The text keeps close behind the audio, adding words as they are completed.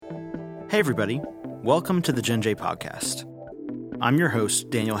Hey everybody, welcome to the GenJ podcast. I'm your host,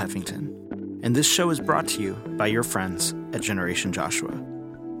 Daniel Heffington, and this show is brought to you by your friends at Generation Joshua.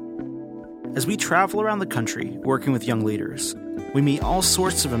 As we travel around the country working with young leaders, we meet all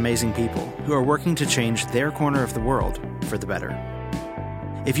sorts of amazing people who are working to change their corner of the world for the better.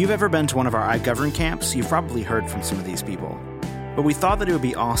 If you've ever been to one of our iGovern camps, you've probably heard from some of these people. But we thought that it would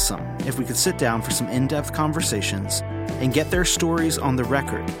be awesome if we could sit down for some in-depth conversations and get their stories on the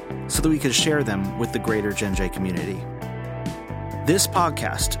record so that we could share them with the greater GenJ community. This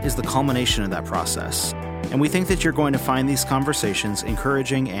podcast is the culmination of that process, and we think that you're going to find these conversations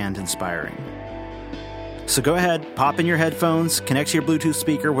encouraging and inspiring. So go ahead, pop in your headphones, connect to your Bluetooth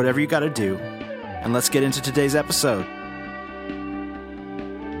speaker, whatever you got to do, and let's get into today's episode.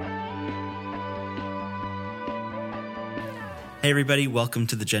 Hey everybody, welcome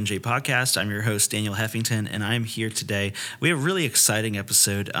to the GenJ podcast. I'm your host, Daniel Heffington, and I'm here today. We have a really exciting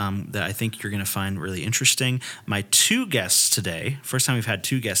episode that I think you're going to find really interesting. My two guests today, first time we've had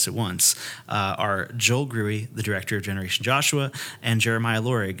two guests at once, are Joel Gruey, the director of Generation Joshua, and Jeremiah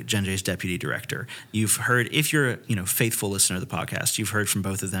Lorig, GenJ's deputy director. You've heard, if you're a faithful listener of the podcast, you've heard from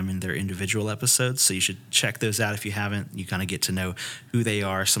both of them in their individual episodes, so you should check those out if you haven't. You kind of get to know who they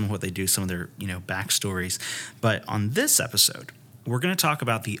are, some of what they do, some of their backstories. But on this episode, we're going to talk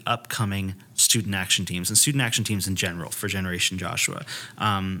about the upcoming student action teams and student action teams in general for Generation Joshua.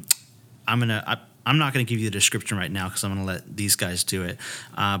 I'm not going to give you the description right now because I'm going to let these guys do it.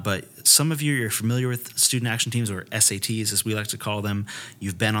 But some of you are familiar with student action teams, or SATs as we like to call them.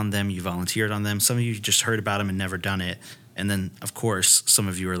 You've been on them, you volunteered on them. Some of you just heard about them and never done it. And then, of course, some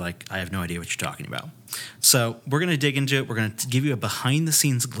of you are like, I have no idea what you're talking about. So we're going to dig into it. We're going to give you a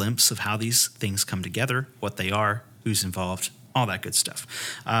behind-the-scenes glimpse of how these things come together, what they are, who's involved, all that good stuff.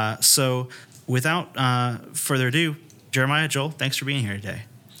 So without further ado, Jeremiah, Joel, thanks for being here today.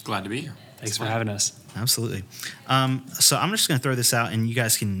 Glad to be here. Thanks for having us. Absolutely. So I'm just going to throw this out, and you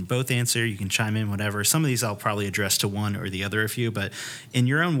guys can both answer. You can chime in, whatever. Some of these I'll probably address to one or the other of you, but in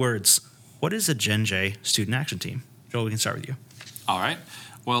your own words, what is a GenJ student action team? Joel, we can start with you. All right.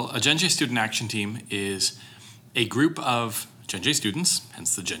 Well, a GenJ student action team is a group of GenJ students,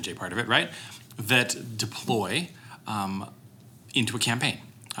 hence the GenJ part of it, right, that deploy into a campaign,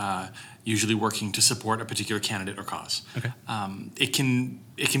 usually working to support a particular candidate or cause. Okay. It can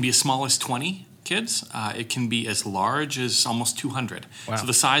be as small as 20 kids. It can be as large as almost 200. Wow. So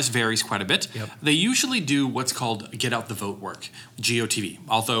the size varies quite a bit. Yep. They usually do what's called get out the vote work, GOTV,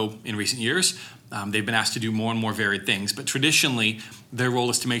 although in recent years they've been asked to do more and more varied things. But traditionally, their role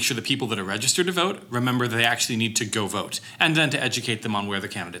is to make sure the people that are registered to vote remember they actually need to go vote, and then to educate them on where the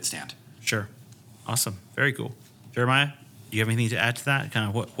candidates stand. Sure. Awesome. Very cool. Jeremiah, do you have anything to add to that? Kind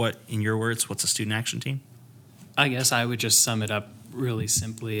of what in your words, what's a student action team? I guess I would just sum it up really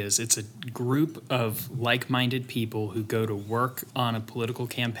simply as it's a group of like-minded people who go to work on a political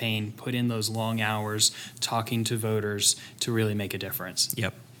campaign, put in those long hours talking to voters to really make a difference.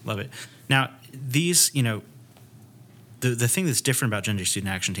 Yep. Love it. Now, these, the thing that's different about GenJ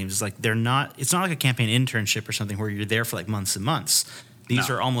student action teams is it's not like a campaign internship or something where you're there for like months and months. These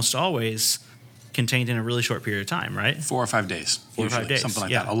are almost always contained in a really short period of time, right? 4 or 5 days. 4 or 5 days. Something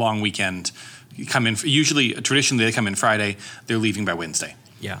like yeah. that. A long weekend. You come in, traditionally they come in Friday, they're leaving by Wednesday.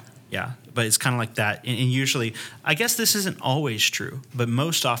 Yeah. But it's kind of like that. And usually, I guess this isn't always true, but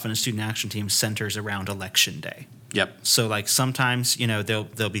most often a student action team centers around election day. Yep. So sometimes,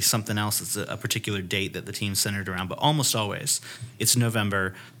 there'll be something else that's a particular date that the team's centered around, but almost always it's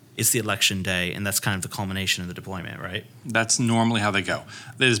November. It's the election day, and that's kind of the culmination of the deployment, right? That's normally how they go.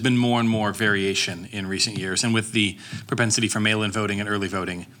 There's been more and more variation in recent years, and with the propensity for mail-in voting and early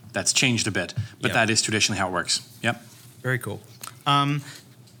voting, that's changed a bit. But That is traditionally how it works. Yep. Very cool.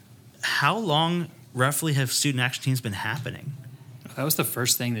 How long, roughly, have student action teams been happening? That was the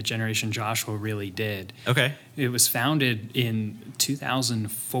first thing that Generation Joshua really did. Okay. It was founded in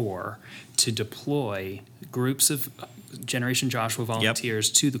 2004 to deploy groups of Generation Joshua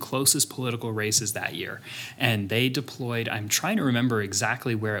volunteers to the closest political races that year. And they deployed, I'm trying to remember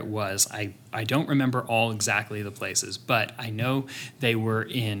exactly where it was. I don't remember all exactly the places, but I know they were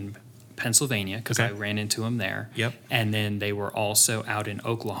in Pennsylvania because I ran into them there. Yep. And then they were also out in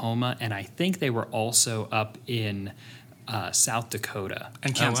Oklahoma, and I think they were also up in South Dakota.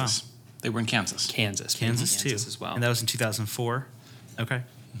 And Kansas. Oh, wow. They were in Kansas. Kansas too. as well. And that was in 2004? Okay.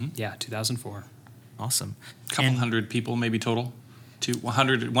 Mm-hmm. Yeah, 2004. Awesome. A couple hundred people maybe total.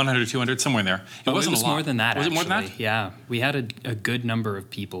 100 or 200, somewhere in there. It wasn't it was a lot. more than that, Was actually. it more than that? Yeah. We had a good number of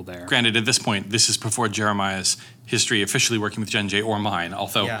people there. Granted, at this point, this is before Jeremiah's history officially working with GenJ or mine,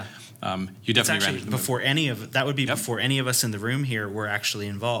 although you definitely ran Actually, into them. before any of that would be before any of us in the room here were actually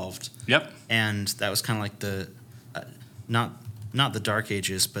involved. Yep. And that was kind of like the not the Dark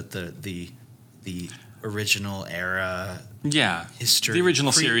Ages, but the original era. Yeah. History. The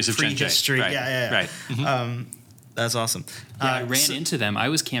original series of GenJ. History. Right. Yeah. Right. Mm-hmm. That's awesome. Yeah, I ran into them. I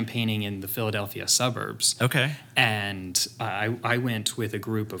was campaigning in the Philadelphia suburbs. Okay. And I went with a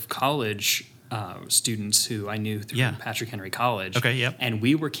group of college students who I knew through Patrick Henry College. Okay, yep. And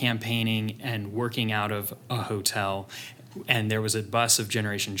we were campaigning and working out of a hotel. And there was a bus of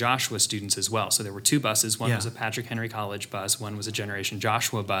Generation Joshua students as well. So there were two buses. One was a Patrick Henry College bus. One was a Generation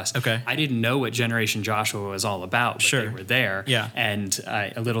Joshua bus. Okay. I didn't know what Generation Joshua was all about, but they were there. Yeah. And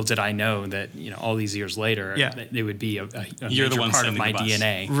little did I know that all these years later, they would be a You're the major one part of sending my the bus.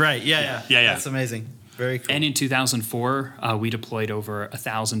 DNA. Right. Yeah. That's amazing. Very cool. And in 2004, we deployed over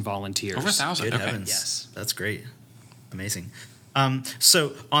 1,000 volunteers. Over 1,000. Good Okay. heavens. Yes. That's great. Amazing.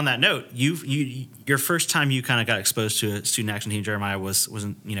 So on that note, your first time you kind of got exposed to a student action team, Jeremiah,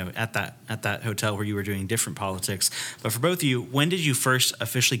 wasn't at that hotel where you were doing different politics. But for both of you, when did you first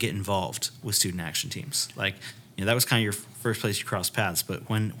officially get involved with student action teams? Like, that was kind of your first place you crossed paths. But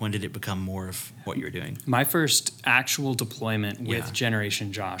when did it become more of what you were doing? My first actual deployment with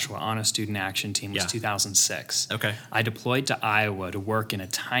Generation Joshua on a student action team was 2006. Okay. I deployed to Iowa to work in a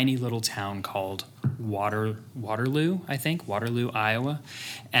tiny little town called Waterloo, Iowa.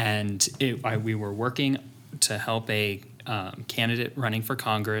 And we were working to help a candidate running for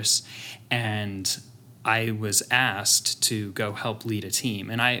Congress, and I was asked to go help lead a team.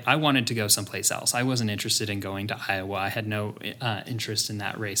 And I wanted to go someplace else. I wasn't interested in going to Iowa. I had no interest in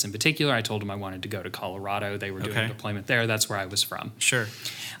that race in particular. I told them I wanted to go to Colorado. They were doing a deployment there. That's where I was from. Sure.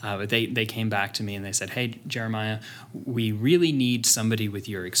 But they came back to me and they said, "Hey, Jeremiah, we really need somebody with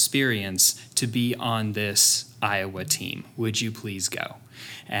your experience to be on this Iowa team. Would you please go?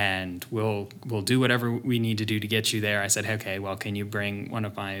 And we'll do whatever we need to do to get you there." I said, "Okay, well, can you bring one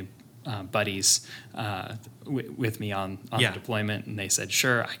of my buddies with me on the deployment?" And they said,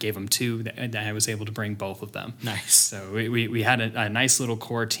 "Sure." I gave them two, and I was able to bring both of them. Nice. So we had a nice little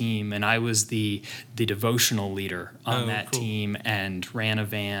core team, and I was the devotional leader on that team and ran a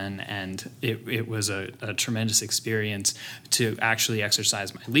van, and it was a tremendous experience to actually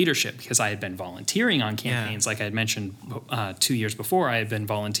exercise my leadership, because I had been volunteering on campaigns. Like I had mentioned 2 years before, I had been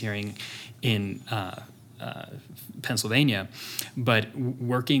volunteering in Pennsylvania, but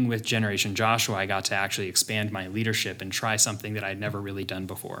working with Generation Joshua, I got to actually expand my leadership and try something that I'd never really done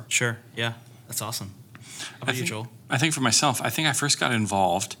before. Sure. Yeah. That's awesome. How about you, Joel? I think for myself, I think I first got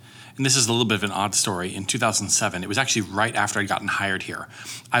involved, and this is a little bit of an odd story, in 2007. It was actually right after I'd gotten hired here.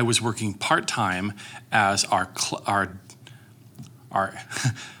 I was working part-time as our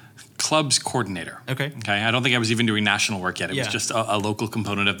club's coordinator. Okay. I don't think I was even doing national work yet. It was just a local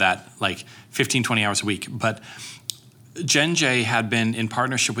component of that, like 15, 20 hours a week. But GenJ had been in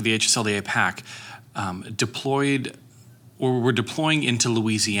partnership with the HSLDA PAC we're deploying into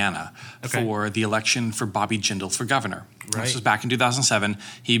Louisiana for the election for Bobby Jindal for governor. Right. This was back in 2007.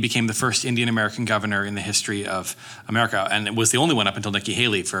 He became the first Indian American governor in the history of America, and it was the only one up until Nikki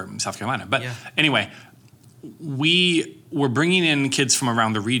Haley for South Carolina. But anyway, we were bringing in kids from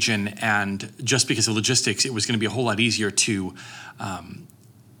around the region, and just because of logistics, it was going to be a whole lot easier to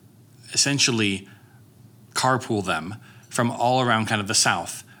essentially carpool them from all around kind of the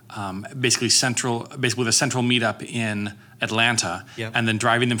South. Basically with a central meetup in Atlanta, and then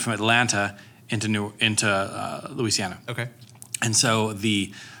driving them from Atlanta into Louisiana. Okay. And so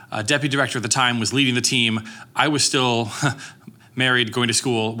the deputy director at the time was leading the team. I was still married, going to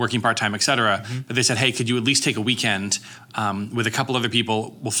school, working part-time, et cetera. Mm-hmm. But they said, "Hey, could you at least take a weekend with a couple other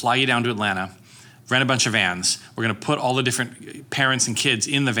people? We'll fly you down to Atlanta, rent a bunch of vans. We're going to put all the different parents and kids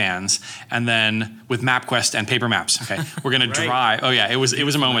in the vans, and then with MapQuest and paper maps, okay, we're going to drive." Oh yeah, it was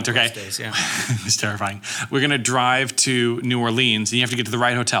a moment, okay. Days, yeah. It was terrifying. We're going to drive to New Orleans, and you have to get to the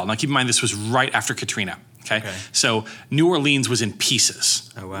right hotel. Now, keep in mind, this was right after Katrina. Okay. So New Orleans was in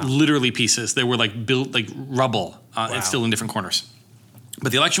pieces. Oh wow. Literally pieces. They were built like rubble. It's still in different corners.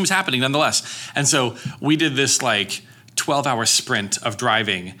 But the election was happening nonetheless, and so we did this 12-hour sprint of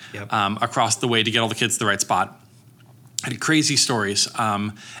driving across the way to get all the kids to the right spot. I had crazy stories.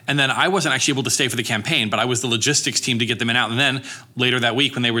 And then I wasn't actually able to stay for the campaign, but I was the logistics team to get them in and out. And then later that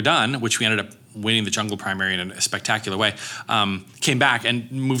week when they were done, which we ended up winning the jungle primary in a spectacular way, came back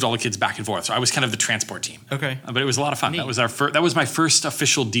and moved all the kids back and forth. So I was kind of the transport team. Okay. But it was a lot of fun. Neat. That was my first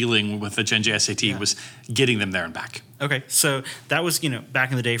official dealing with the GenJ SAT, was getting them there and back. Okay. So that was,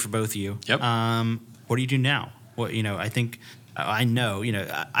 back in the day for both of you. Yep. What do you do now? I think I know,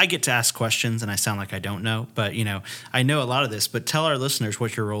 I get to ask questions and I sound like I don't know, but, I know a lot of this. But tell our listeners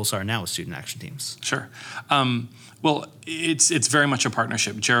what your roles are now with student action teams. Sure. Well, it's very much a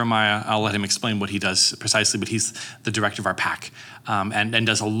partnership. Jeremiah, I'll let him explain what he does precisely, but he's the director of our PAC and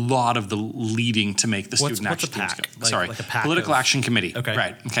does a lot of the leading to make the student action teams go. Like a PAC Political Action Committee. Okay.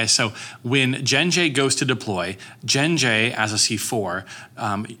 Right. Okay. So when GenJ goes to deploy, GenJ as a C4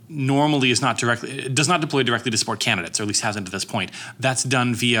 normally does not deploy directly to support candidates, or at least hasn't to this point. That's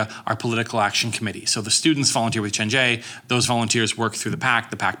done via our Political Action Committee. So the students volunteer with GenJ. Those volunteers work through the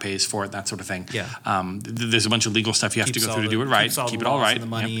PAC pays for it, that sort of thing. Yeah. There's a bunch of legal stuff you have to go through to do it right. Keep it all right. The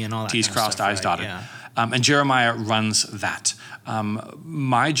money and all that T's kind of crossed, stuff, I's right? dotted. Yeah. And Jeremiah runs that.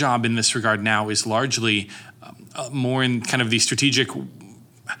 My job in this regard now is largely more in kind of the strategic,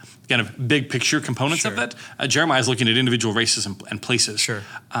 kind of big picture components of that. Jeremiah is looking at individual races and places. Sure.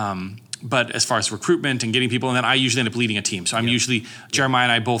 But as far as recruitment and getting people, and then I usually end up leading a team. So Jeremiah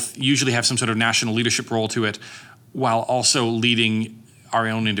and I both usually have some sort of national leadership role to it, while also leading our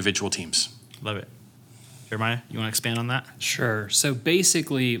own individual teams. Love it. Jeremiah, you want to expand on that? Sure. So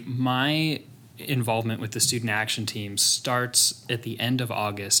basically, my involvement with the student action team starts at the end of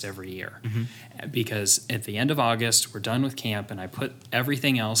August every year. Because at the end of August, we're done with camp, and I put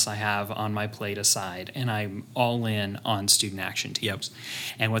everything else I have on my plate aside, and I'm all in on student action teams.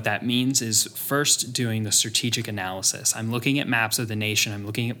 And what that means is first doing the strategic analysis. I'm looking at maps of the nation. I'm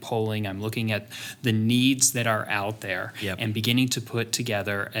looking at polling. I'm looking at the needs that are out there and beginning to put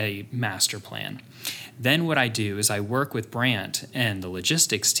together a master plan. Then what I do is I work with Brant and the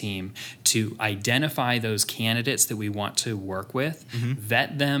logistics team to identify those candidates that we want to work with,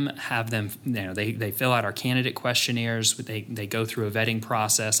 vet them, have them, they fill out our candidate questionnaires, they go through a vetting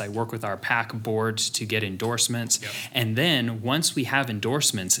process. I work with our PAC boards to get endorsements. And then once we have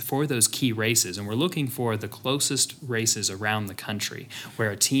endorsements for those key races, and we're looking for the closest races around the country where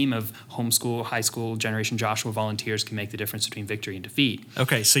a team of homeschool, high school, Generation Joshua volunteers can make the difference between victory and defeat.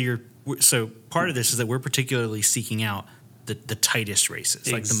 Okay, so part of this is that we're particularly seeking out the tightest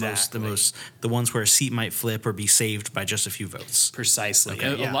races, like the ones where a seat might flip or be saved by just a few votes. Precisely.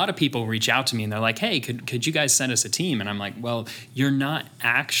 Okay, a lot of people reach out to me and they're like, hey, could you guys send us a team? And I'm like, well, you're not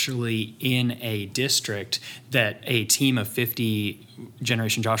actually in a district that a team of 50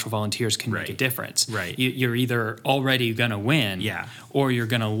 Generation Joshua volunteers can make a difference. Right. You're either already going to win or you're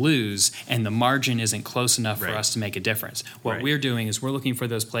going to lose, and the margin isn't close enough for us to make a difference. What we're doing is we're looking for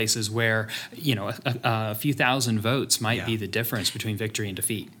those places where, a few thousand votes might be the difference between victory and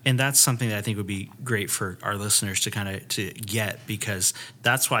defeat. And that's something that I think would be great for our listeners to get, because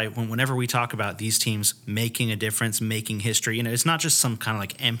that's why whenever we talk about these teams making a difference, making history, it's not just some kind of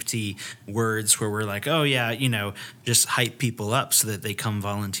like empty words where we're like, oh yeah, just hype people up so that they come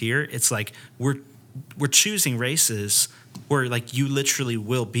volunteer. It's like we're choosing races where like you literally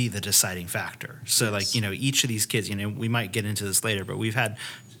will be the deciding factor. So each of these kids, we might get into this later, but we've had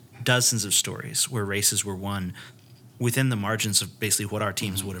dozens of stories where races were won within the margins of basically what our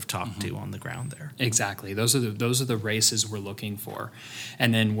teams would have talked to on the ground there. Exactly. Those are the races we're looking for.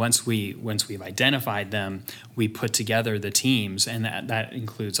 And then once we've identified them, we put together the teams, and that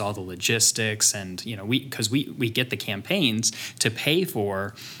includes all the logistics, and because we get the campaigns to pay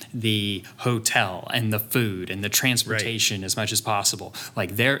for the hotel and the food and the transportation as much as possible.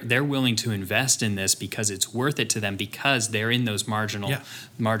 Like they're willing to invest in this because it's worth it to them, because they're in those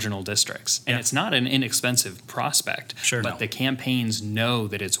marginal districts. And it's not an inexpensive prospect. But the campaigns know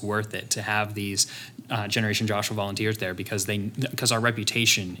that it's worth it to have these Generation Joshua volunteers there because our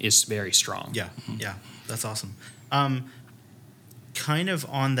reputation is very strong. Yeah, that's awesome. Kind of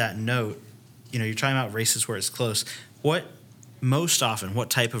on that note, you're talking about races where it's close. What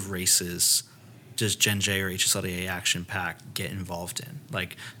type of races does GenJ or HSLDA Action PAC get involved in?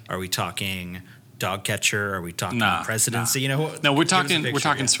 Like, are we talking dog catcher? Are we talking presidency? No, we're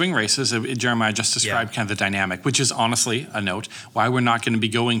talking swing races. Jeremiah just described kind of the dynamic, which is honestly a note why we're not going to be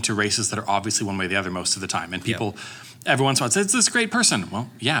going to races that are obviously one way or the other most of the time. And people every once in a while say, it's this great person. Well,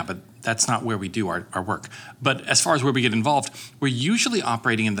 yeah, but that's not where we do our work. But as far as where we get involved, we're usually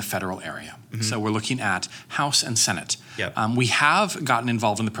operating in the federal area. So we're looking at House and Senate. We have gotten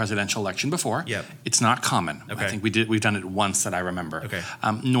involved in the presidential election before. It's not common. I think we've done it once that I remember.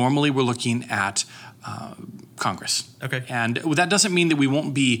 Normally we're looking at Congress. And that doesn't mean that we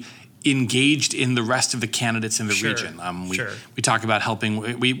won't be engaged in the rest of the candidates in the region. We talk about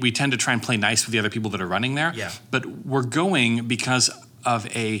helping. We tend to try and play nice with the other people that are running there. But we're going because of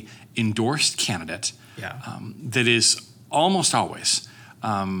a endorsed candidate that is almost always,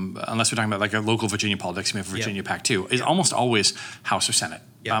 unless we're talking about like a local Virginia politics, we have Virginia PAC too, is almost always House or Senate.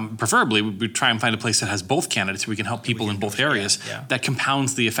 Yeah. Preferably, we would try and find a place that has both candidates so we can help people in both areas. Yeah. That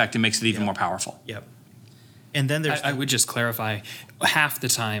compounds the effect and makes it even more powerful. Yep. And then there's... I would just clarify, half the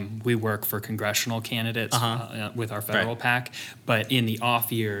time we work for congressional candidates with our federal PAC, but in the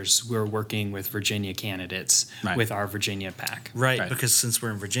off years, we're working with Virginia candidates with our Virginia PAC. Right, because since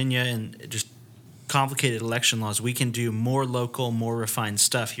we're in Virginia and just complicated election laws, we can do more local, more refined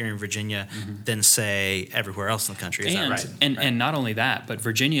stuff here in Virginia than, say, everywhere else in the country. Is that right? And not only that, but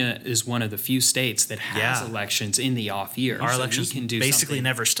Virginia is one of the few states that has elections in the off year. Our elections can basically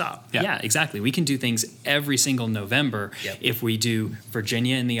never stop. Yeah, exactly. We can do things every single November if we do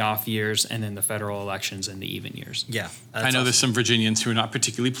Virginia in the off years and then the federal elections in the even years. Yeah. I know there's some Virginians who are not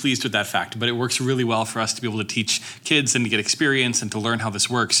particularly pleased with that fact, but it works really well for us to be able to teach kids and to get experience and to learn how this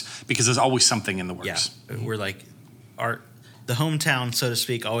works because there's always something in the works. Yeah, we're like, the hometown, so to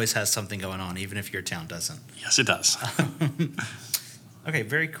speak, always has something going on, even if your town doesn't. Yes, it does. Okay,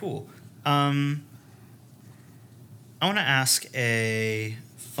 very cool. I want to ask a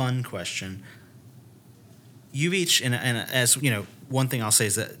fun question. You've each, and as you know, one thing I'll say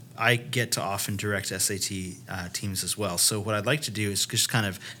is that I get to often direct SAT teams as well. So what I'd like to do is just kind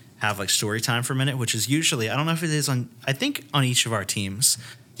of have like story time for a minute, which is usually, I don't know if it is I think on each of our teams.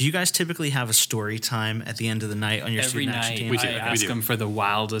 Do you guys typically have a story time at the end of the night on your student action team? Every night, I ask them for the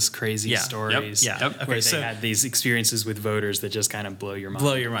wildest, crazy stories. Where they had these experiences with voters that just kind of blow your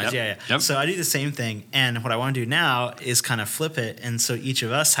mind. Yep. So I do the same thing, and what I want to do now is kind of flip it, and so each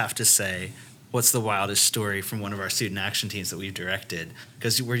of us have to say, what's the wildest story from one of our student action teams that we've directed?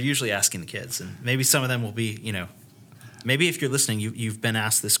 Because we're usually asking the kids, and maybe some of them will be, maybe if you're listening, you've been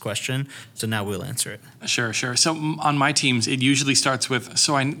asked this question, so now we'll answer it. Sure. So on my teams, it usually starts with,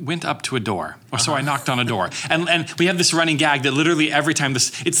 so I went up to a door, or so I knocked on a door. And we have this running gag that literally every time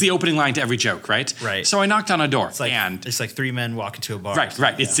it's the opening line to every joke, right? Right. So I knocked on a door. It's like three men walk into a bar. Right.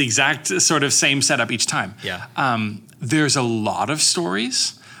 Yeah. It's the exact sort of same setup each time. Yeah. There's a lot of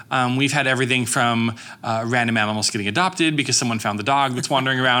stories. We've had everything from random animals getting adopted because someone found the dog that's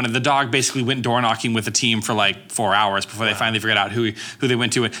wandering around, and the dog basically went door knocking with a team for like 4 hours before they finally figured out who they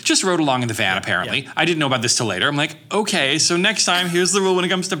went to. And just rode along in the van, apparently. Yeah. I didn't know about this till later. I'm like, okay, so next time, here's the rule when it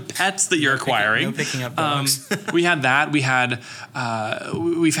comes to pets that you're acquiring. No picking up dogs. We had that. We've had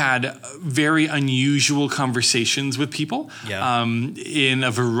very unusual conversations with people in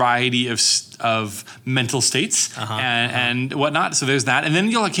a variety of mental states and whatnot. So there's that. And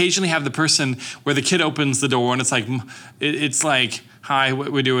then you'll occasionally have the person where the kid opens the door and it's like, hi,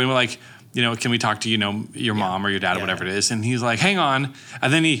 what we're doing. We're like, can we talk to, your mom or your dad or whatever it is? And he's like, hang on.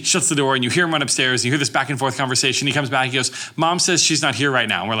 And then he shuts the door and you hear him run upstairs and you hear this back and forth conversation. He comes back, he goes, Mom says she's not here right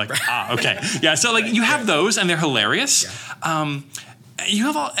now. And we're like, okay. Yeah. So you have those and they're hilarious. Yeah.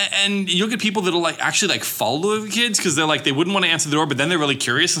 You have and you'll get people that'll actually follow the kids because they're they wouldn't want to answer the door, but then they're really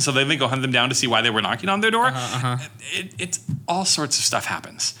curious, and so then they go hunt them down to see why they were knocking on their door. It's all sorts of stuff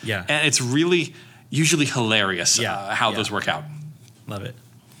happens. Yeah, and it's really usually hilarious how those work out. Love it.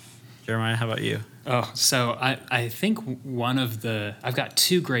 Jeremiah, how about you? Oh, so I think I've got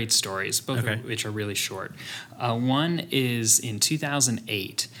two great stories, both of which are really short. One is in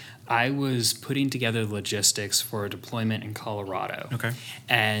 2008. I was putting together logistics for a deployment in Colorado. Okay.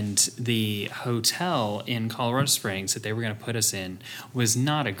 And the hotel in Colorado Springs that they were going to put us in was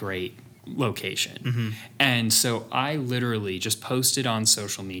not a great location. Mm-hmm. And so I literally just posted on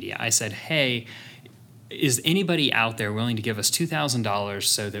social media. I said, hey, is anybody out there willing to give us $2,000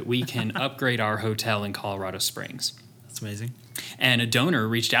 so that we can upgrade our hotel in Colorado Springs? That's amazing. And a donor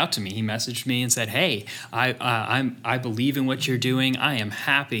reached out to me. He messaged me and said, hey, I believe in what you're doing. I am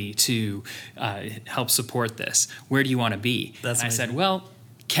happy to help support this. Where do you want to be? That's amazing. I said, well,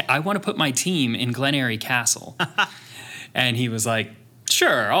 I want to put my team in Glen Eyrie Castle. And he was like,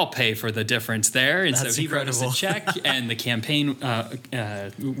 sure, I'll pay for the difference there. And That's so he wrote us a check, and the campaign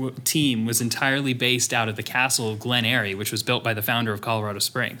team was entirely based out of the castle of Glen Eyrie, which was built by the founder of Colorado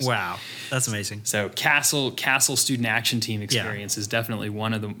Springs. Wow, that's amazing. So Castle Student Action Team experience is definitely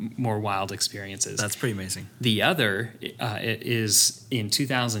one of the more wild experiences. That's pretty amazing. The other is in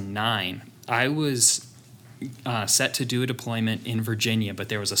 2009. I was set to do a deployment in Virginia, but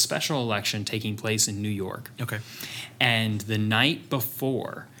there was a special election taking place in New York. Okay. And the night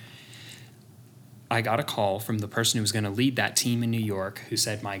before, I got a call from the person who was going to lead that team in New York who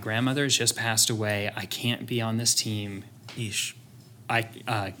said, my grandmother has just passed away. I can't be on this team. Eesh.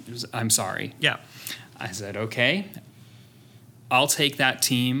 I'm sorry. Yeah. I said, okay. I'll take that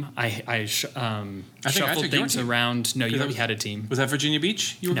team. I shuffled things around. No, you already had a team. Was that Virginia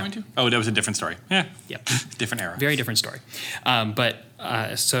Beach you were going to? Oh, that was a different story. Yeah. Yep. Different era. Very different story.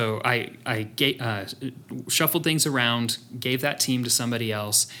 So I shuffled things around, gave that team to somebody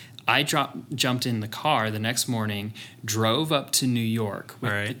else. I jumped in the car the next morning, drove up to New York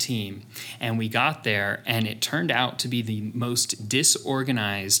with the team, and we got there, and it turned out to be the most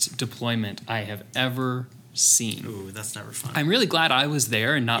disorganized deployment I have ever seen. Ooh, that's never fun. I'm really glad I was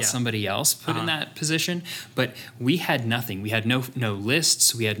there and not somebody else put in that position, but we had nothing. We had no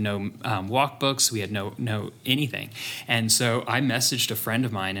lists, we had no walk books, we had no anything. And so I messaged a friend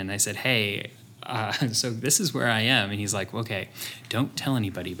of mine and I said, hey, so this is where I am. And he's like, okay, don't tell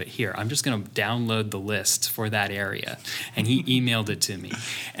anybody, but here, I'm just going to download the list for that area. And he emailed it to me.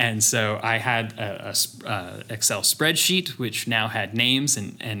 And so I had a Excel spreadsheet, which now had names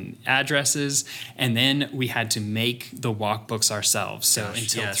and addresses. And then we had to make the walkbooks ourselves. So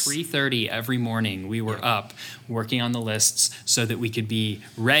until 3:30 every morning, we were up working on the lists so that we could be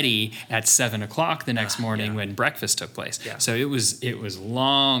ready at 7 o'clock the next morning when breakfast took place. Yeah. So it was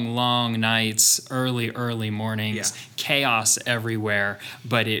long nights, early mornings, chaos everywhere.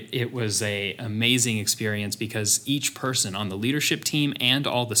 But it was a amazing experience because each person on the leadership team and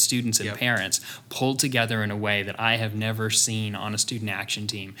all the students and parents pulled together in a way that I have never seen on a student action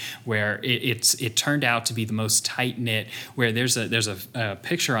team, where it turned out to be the most tight knit. Where there's a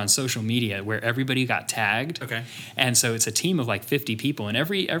picture on social media where everybody got tagged. Okay. And so it's a team of like 50 people, and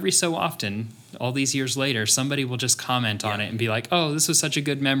every so often, all these years later, somebody will just comment on it and be like, oh, this was such a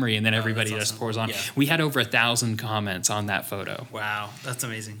good memory, and then everybody just pours on. We had over 1,000 comments on that photo. Wow, that's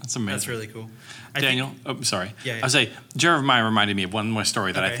amazing. That's really cool. Daniel, sorry. I was say Jeremiah reminded me of one more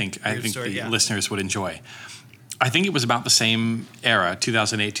story that I think the listeners would enjoy. I think it was about the same era,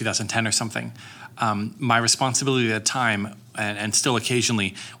 2008, 2010 or something. My responsibility at the time, and still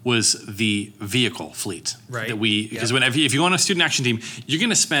occasionally, was the vehicle fleet. Right. Because if you go on a student action team, you're going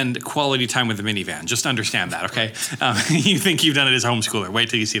to spend quality time with the minivan. Just understand that, okay? You think you've done it as a homeschooler. Wait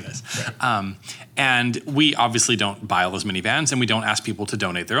till you see this. Right. And we obviously don't buy all those minivans, and we don't ask people to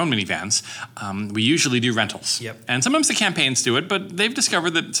donate their own minivans. We usually do rentals. Yep. And sometimes the campaigns do it, but they've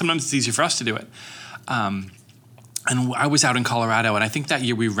discovered that sometimes it's easier for us to do it. And I was out in Colorado, and I think that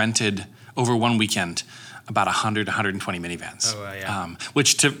year we rented over one weekend about 100, 120 minivans.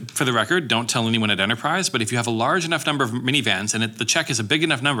 Which, for the record, don't tell anyone at Enterprise, but if you have a large enough number of minivans and the check is a big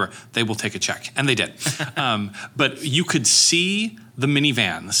enough number, they will take a check. And they did. But you could see the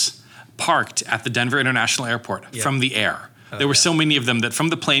minivans parked at the Denver International Airport from the air. There were so many of them that from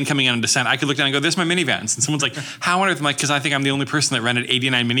the plane coming in on descent, I could look down and go, there's my minivans. And someone's like, how on earth? I'm like, because I think I'm the only person that rented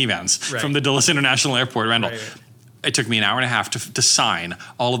 89 minivans from the Dulles International Airport rental. Right. It took me an hour and a half to sign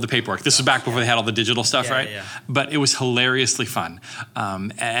all of the paperwork. This was back before they had all the digital stuff, right? Yeah. But it was hilariously fun.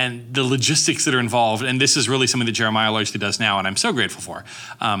 And the logistics that are involved, and this is really something that Jeremiah largely does now, and I'm so grateful for,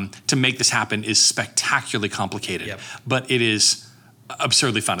 to make this happen is spectacularly complicated. Yep. But it is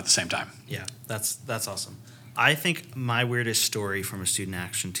absurdly fun at the same time. Yeah, that's awesome. I think my weirdest story from a student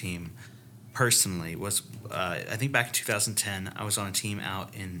action team personally was, I think back in 2010, I was on a team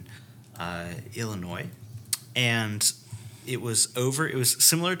out in Illinois. And it was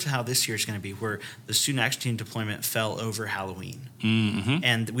similar to how this year is going to be, where the student action team deployment fell over Halloween. Mm-hmm.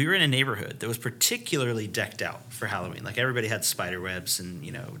 And we were in a neighborhood that was particularly decked out for Halloween. Like everybody had spider webs and,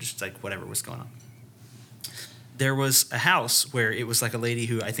 just like whatever was going on. There was a house where it was like a lady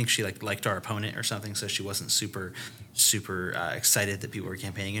who I think she liked our opponent or something, so she wasn't super excited that people were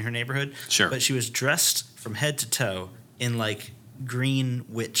campaigning in her neighborhood. Sure. But she was dressed from head to toe in like green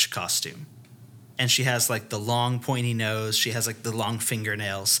witch costume. And she has like the long pointy nose. She has like the long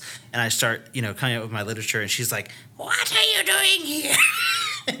fingernails. And I start, coming up with my literature, and she's like, "What are you doing here?"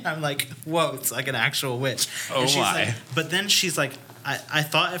 And I'm like, "Whoa, it's like an actual witch." Oh my! Like, but then she's like, I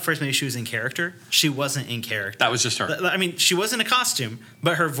thought at first maybe she was in character. She wasn't in character. That was just her. I mean, she was in a costume,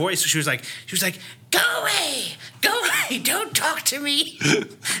 but her voice, she was like, "Go away, don't talk to me."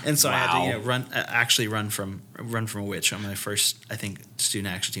 And so I had to, run from a witch on my first, I think,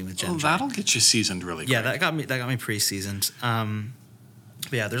 student action team with GenJ. Well, that'll get you seasoned really quick. Yeah, that got me pre-seasoned.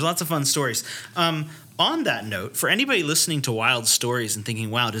 But yeah, there's lots of fun stories. On that note, for anybody listening to wild stories and thinking,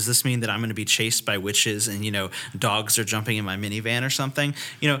 wow, does this mean that I'm going to be chased by witches and, dogs are jumping in my minivan or something?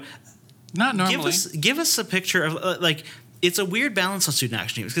 Not normally. Give us a picture of, it's a weird balance on student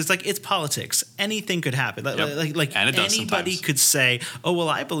action teams because, it's politics. Anything could happen. And it does anybody sometimes. Could say, oh, well,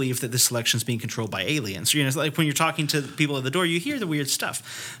 I believe that this election is being controlled by aliens. Like when you're talking to people at the door, you hear the weird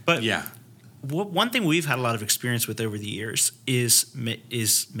stuff. But yeah. one thing we've had a lot of experience with over the years is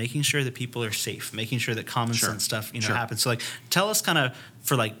making sure that people are safe, making sure that common sense stuff happens. So like, tell us kind of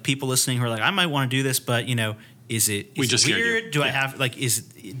for like people listening who are like, I might want to do this, but is it weird? Do I have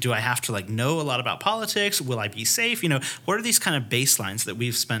do I have to like know a lot about politics? Will I be safe? What are these kind of baselines that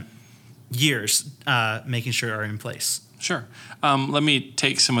we've spent years making sure are in place? Sure. Let me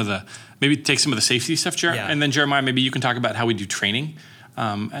take some of the safety stuff, Yeah. And then Jeremiah, maybe you can talk about how we do training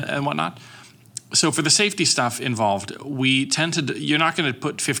and whatnot. So for the safety stuff involved, we tend to, you're not going to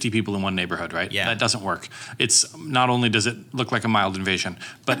put 50 people in one neighborhood, right? Yeah. That doesn't work. It's not only does it look like a mild invasion,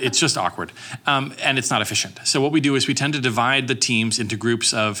 but it's just awkward. And it's not efficient. So what we do is we tend to divide the teams into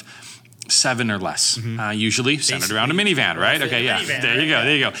groups of 7 or less, usually centered around a minivan, right? Okay, yeah.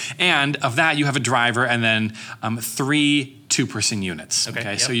 There you go. And of that, you have a driver and then 3 two-person units. Okay,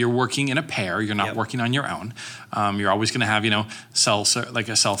 yep. So you're working in a pair. You're not working on your own. You're always going to have, like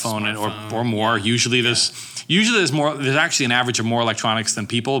a cell phone or more. Yeah. Usually there's more. There's actually an average of more electronics than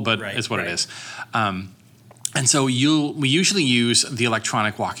people, but it's what it is. And so we usually use the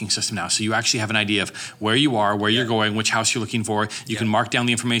electronic walking system now. So you actually have an idea of where you are, where you're going, which house you're looking for. You can mark down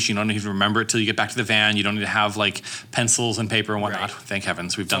the information. You don't need to remember it till you get back to the van. You don't need to have like pencils and paper and whatnot. Right. Thank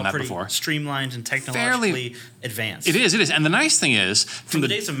heavens we've done that before. Streamlined and technologically advanced. It is. And the nice thing is from the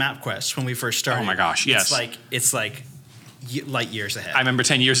days of MapQuest when we first started. Oh my gosh, yes. It's like light years ahead. I remember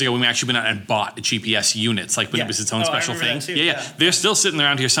 10 years ago when we actually went out and bought GPS units, like when it was its own special thing. Yeah. They're still sitting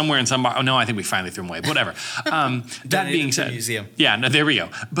around here somewhere in some. Oh no, I think we finally threw them away. But whatever. That being said, museum. Yeah, no, there we go.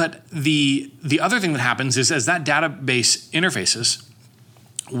 But the other thing that happens is as that database interfaces,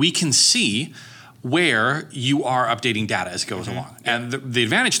 we can see where you are updating data as it goes along. And the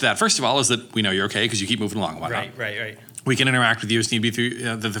advantage to that, first of all, is that we know you're okay because you keep moving along and whatnot. Right. We can interact with you as need be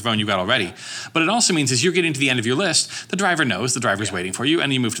through the phone you've got already. But it also means as you're getting to the end of your list, the driver knows, the driver's waiting for you,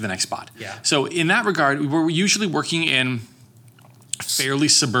 and you move to the next spot. Yeah. So in that regard, we're usually working in fairly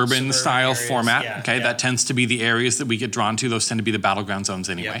suburban style areas, format. That tends to be the areas that we get drawn to. Those tend to be the battleground zones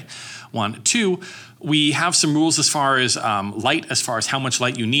anyway. 1. 2, we have some rules as far as light, as far as how much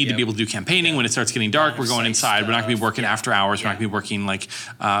light you need to be able to do campaigning. When it starts getting dark, we're going inside. We're not going to be working after hours. We're not going to be working like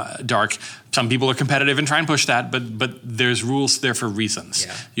dark. Some people are competitive and try and push that, but there's rules there for reasons.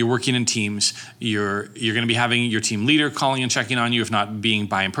 Yeah. You're working in teams. You're going to be having your team leader calling and checking on you, if not being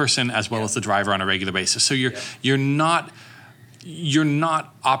by in person, as well as the driver on a regular basis. So you're not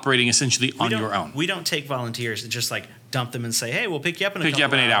operating essentially on your own. We don't take volunteers and just like dump them and say, hey, we'll pick you up in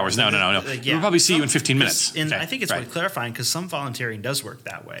 8 hours. No. We'll probably see you in 15 minutes. And I think it's worth clarifying because some volunteering does work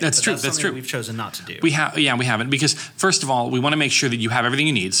that way. That's true. We've chosen not to do. We haven't because first of all, we want to make sure that you have everything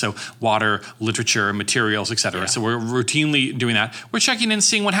you need. So water, literature, materials, etc. So we're routinely doing that. We're checking in,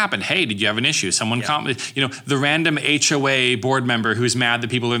 seeing what happened. Hey, did you have an issue? Someone the random HOA board member who's mad that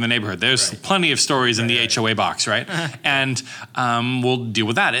people are in the neighborhood. There's plenty of stories in the HOA box, right? And we'll deal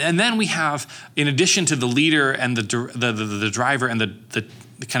with that. And then we have, in addition to the leader and the driver and the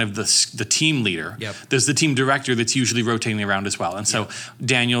kind of the team leader, there's the team director that's usually rotating around as well. And so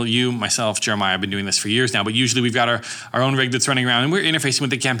Daniel, you, myself, Jeremiah have been doing this for years now, but usually we've got our own rig that's running around and we're interfacing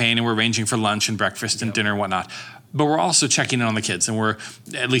with the campaign and we're arranging for lunch and breakfast and dinner and whatnot. But we're also checking in on the kids, and we're,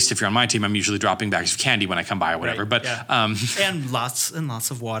 at least if you're on my team, I'm usually dropping bags of candy when I come by or whatever. But and lots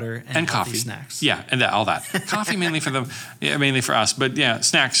of water and coffee, snacks. Yeah, and all that. Coffee mainly for us, but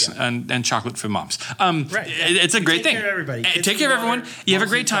snacks and chocolate for moms. It's a great thing. Take care of everybody. Take care of everyone. You have a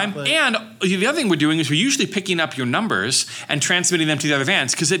great time. Chocolate. And the other thing we're doing is we're usually picking up your numbers and transmitting them to the other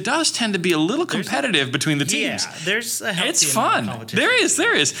vans because it does tend to be a little competitive between the teams. Yeah, there's a healthy It's fun. There is.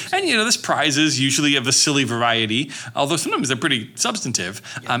 And there's prizes usually of a silly variety. Although sometimes they're pretty substantive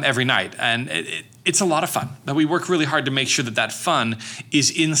every night. And it's a lot of fun. But we work really hard to make sure that fun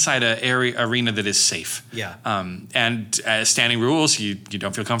is inside an arena that is safe. Yeah. And standing rules, you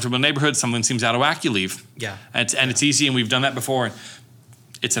don't feel comfortable in the neighborhood, something seems out of whack, you leave. Yeah. It's easy, and we've done that before.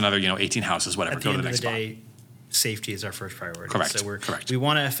 It's another 18 houses, whatever. At Go to the end next of the spot. day, safety is our first priority. Correct. So we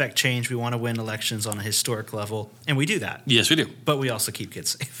want to affect change. We want to win elections on a historic level, and we do that. Yes, we do. But we also keep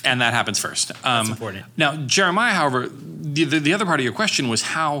kids safe. And that happens first. That's important. Now, Jeremiah, however, the other part of your question was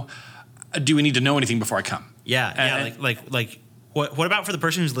how do we need to know anything before I come? What about for the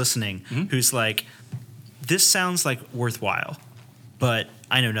person who's listening, who's like, this sounds like worthwhile, but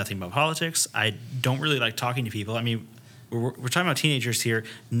I know nothing about politics. I don't really like talking to people. I mean, we're talking about teenagers here,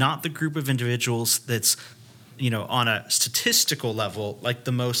 not the group of individuals that's on a statistical level, like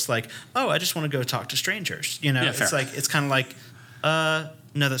the most like, oh, I just want to go talk to strangers. It's fair. like, it's kind of like,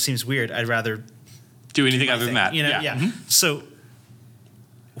 no, that seems weird. I'd rather do anything other than that. So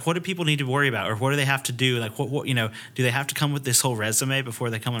what do people need to worry about, or what do they have to do? Like, what do they have to come with this whole resume before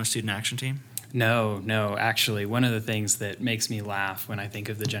they come on a student action team? No. Actually, one of the things that makes me laugh when I think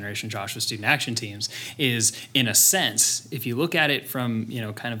of the Generation Joshua student action teams is, in a sense, if you look at it from,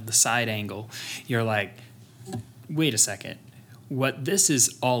 kind of the side angle, you're like, wait a second. What this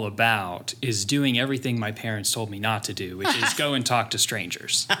is all about is doing everything my parents told me not to do, which is go and talk to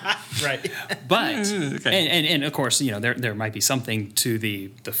strangers. Right. But and of course, there might be something to the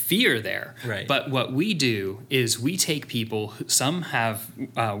fear there. Right. But what we do is we take people. Some have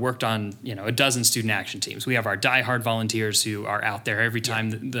worked on a dozen student action teams. We have our diehard volunteers who are out there every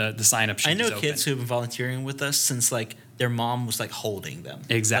time the sign up sheet is open. I know kids who have been volunteering with us since their mom was holding them.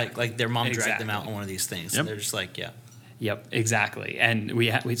 Exactly. Like their mom dragged them out on one of these things, and they're just like, yeah. Yep, exactly. And we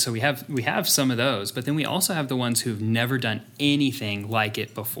have some of those, but then we also have the ones who've never done anything like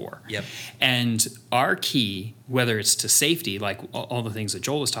it before. Yep. And our key, whether it's to safety, like all the things that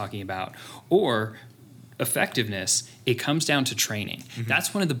Joel was talking about, or effectiveness, it comes down to training. Mm-hmm.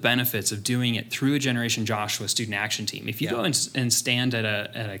 That's one of the benefits of doing it through a Generation Joshua student action team. If you go and stand at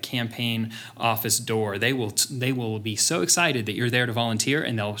a campaign office door, they will be so excited that you're there to volunteer,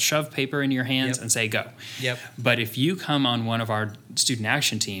 and they'll shove paper in your hands and say go. Yep. But if you come on one of our student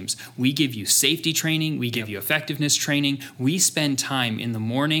action teams, we give you safety training, we give you effectiveness training. We spend time in the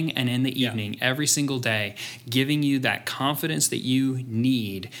morning and in the evening every single day giving you that confidence that you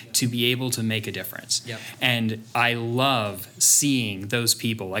need to be able to make a difference. Yep. And I love seeing those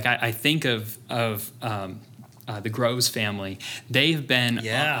people. Like I think of the Groves family. They've been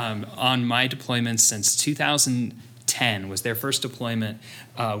on my deployments since 2010 was their first deployment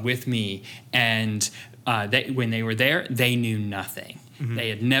with me, and when they were there, they knew nothing. Mm-hmm. They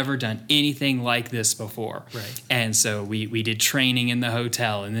had never done anything like this before. Right. And so we did training in the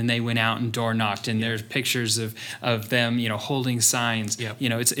hotel, and then they went out and door knocked, and there's pictures of them, holding signs. Yep.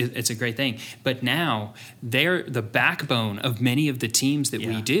 It's a great thing. But now they're the backbone of many of the teams that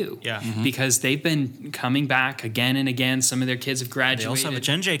we do. Yeah. Mm-hmm. Because they've been coming back again and again. Some of their kids have graduated. They also have a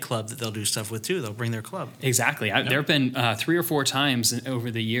GenJ club that they'll do stuff with too. They'll bring their club. Exactly. There have been 3 or 4 times over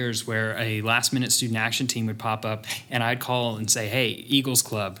the years where a last-minute student action team would pop up, and I'd call and say, hey, Eagles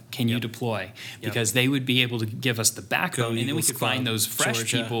Club, can you deploy? Because they would be able to give us the backbone, and then we could find those fresh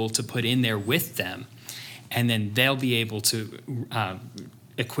people to put in there with them, and then they'll be able to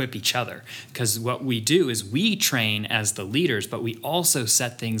equip each other. Because what we do is we train as the leaders, but we also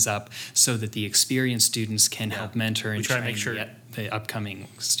set things up so that the experienced students can help mentor and train the upcoming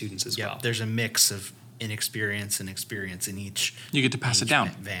students as well. There's a mix of inexperience and experience in each. You get to pass it down.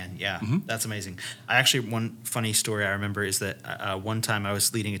 Van, That's amazing. One funny story I remember is that one time I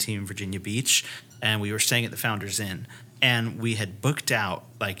was leading a team in Virginia Beach, and we were staying at the Founders Inn, and we had booked out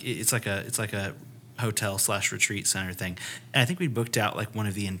it's like a hotel / retreat center thing, and I think we booked out one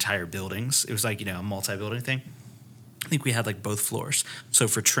of the entire buildings. It was a multi-building thing. I think we had both floors. So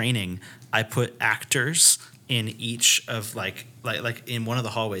for training, I put actors in each of like in one of the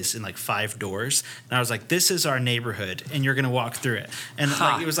hallways in 5 doors, and I was like, this is our neighborhood and you're gonna walk through it, and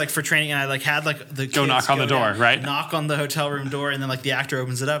it was for training, and I had the go knock on the door, right? Knock on the hotel room door, and then the actor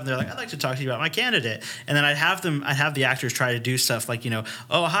opens it up, and they're like, I'd like to talk to you about my candidate, and then I'd have the actors try to do stuff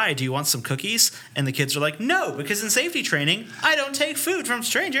oh hi, do you want some cookies? And the kids are like, no, because in safety training I don't take food from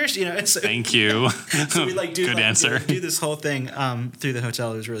strangers, and so, thank you. So we do good answer. do this whole thing through the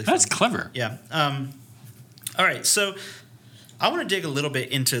hotel. It was really fun. That's clever. Yeah. All right, so I want to dig a little bit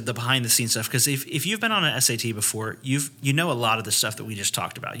into the behind-the-scenes stuff, because if you've been on an SAT before, you know a lot of the stuff that we just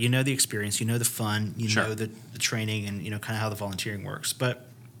talked about. You know the experience, you know the fun, you know the training, and kind of how the volunteering works. But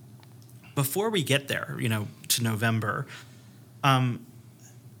before we get there, to November, in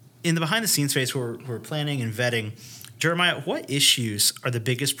the behind-the-scenes phase where we're planning and vetting, Jeremiah, what issues are the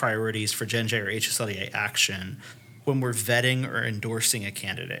biggest priorities for GenJ or HSLDA action when we're vetting or endorsing a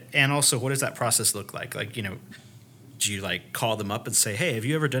candidate? And also, what does that process look like? Do you call them up and say, hey, have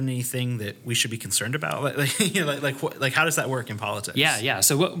you ever done anything that we should be concerned about? How does that work in politics? Yeah.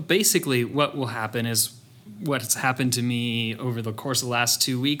 So what will happen is what's happened to me over the course of the last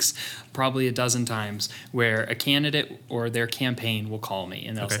 2 weeks, probably a dozen times, where a candidate or their campaign will call me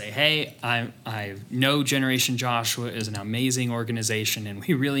and they'll say, hey, I know Generation Joshua is an amazing organization and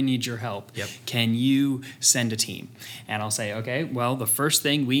we really need your help. Yep. Can you send a team? And I'll say, okay, well, the first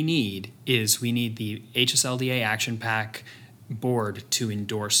thing we need is the HSLDA Action Pack board to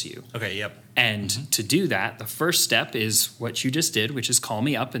endorse you. Okay, yep. And to do that, the first step is what you just did, which is call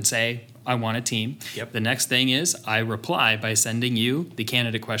me up and say, I want a team. Yep. The next thing is I reply by sending you the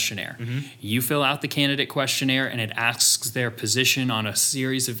candidate questionnaire. You fill out the candidate questionnaire, and it asks their position on a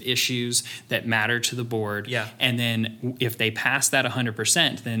series of issues that matter to the board. Yeah. And then if they pass that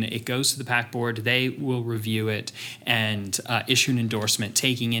 100%, then it goes to the PAC board. They will review it and issue an endorsement,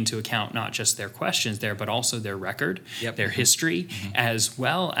 taking into account not just their questions there, but also their record, their history, as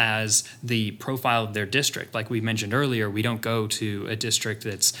well as the profile of their district. Like we mentioned earlier, we don't go to a district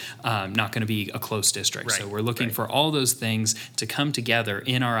that's not going to be a close district. Right. So we're looking for all those things to come together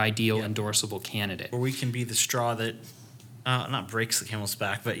in our ideal endorsable candidate. Or we can be the straw that not breaks the camel's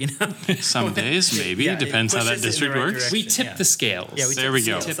back, but Some days, maybe. Yeah, it Depends how that pushes it in the district right works. direction. We tip Yeah. the scales. Yeah, There we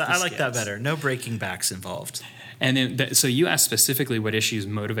go. I like that better. No breaking backs involved. And then, so you asked specifically what issues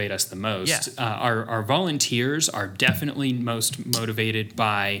motivate us the most. Yeah. Our volunteers are definitely most motivated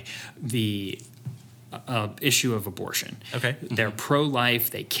by the issue of abortion. Okay. They're pro-life.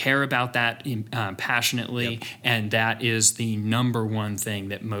 They care about that passionately, and that is the number one thing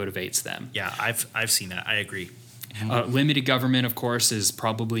that motivates them. Yeah, I've seen that. I agree. Limited government, of course, is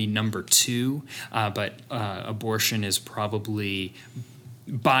probably number 2, but abortion is probably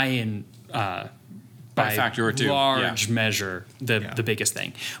by factor or two, large measure the biggest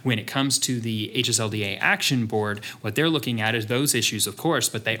thing. When it comes to the HSLDA Action Board, what they're looking at is those issues, of course,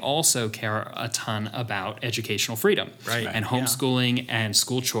 but they also care a ton about educational freedom and homeschooling and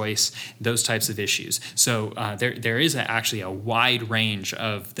school choice, those types of issues. So there is actually a wide range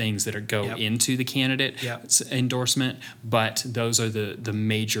of things that go into the candidate endorsement, but those are the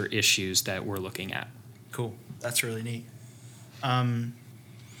major issues that we're looking at. Cool. That's really neat.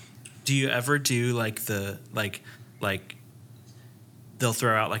 Do you ever do like they'll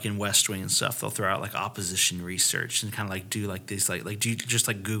throw out like in West Wing and stuff, they'll throw out like opposition research and kind of like do like these like do you just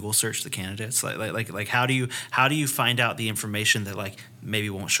like Google search the candidates? Like how do you find out the information that like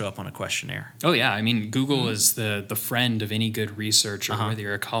maybe won't show up on a questionnaire? Oh yeah, I mean Google is the friend of any good researcher, whether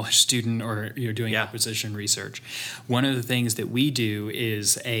you're a college student or you're doing opposition research. One of the things that we do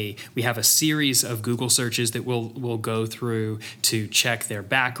is we have a series of Google searches that we'll go through to check their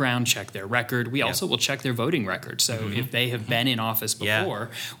background, check their record. We also will check their voting record. So if they have been in office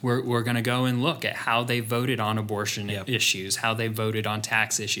before, we're going to go and look at how they voted on abortion issues, how they voted on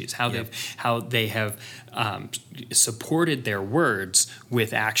tax issues, how they have supported their words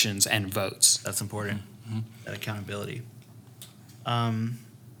with actions and votes. That's important. That accountability.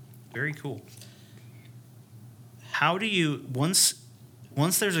 Very cool. How do you once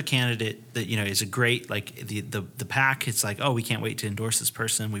there's a candidate that is a great like the PAC? It's like, oh, we can't wait to endorse this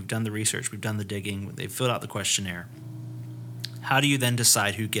person. We've done the research. We've done the digging. They've filled out the questionnaire. How do you then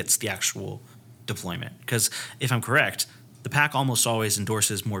decide who gets the actual deployment? Because if I'm correct, the PAC almost always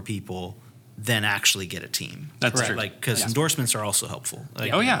endorses more people than actually get a team. That's true. Like because endorsements are also helpful.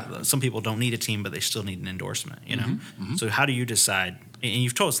 Like, some people don't need a team, but they still need an endorsement. So how do you decide? And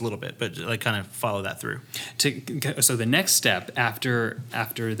you've told us a little bit, but like kind of follow that through. So the next step after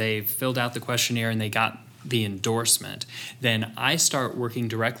they've filled out the questionnaire and they got the endorsement, then I start working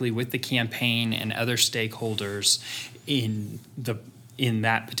directly with the campaign and other stakeholders in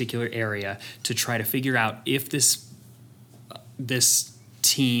that particular area to try to figure out if this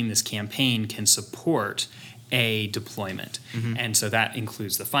team, this campaign can support a deployment. And so that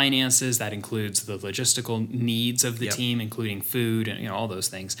includes the finances, that includes the logistical needs of the team, including food and all those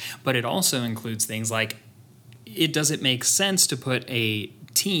things. But it also includes things like, does it make sense to put a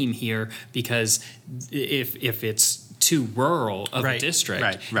team here because if it's too rural of a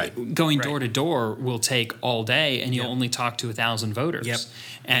district, going door to door will take all day, and you'll only talk to 1,000 voters,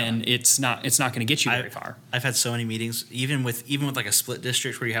 and it's not going to get you very far. I've had so many meetings, even with like a split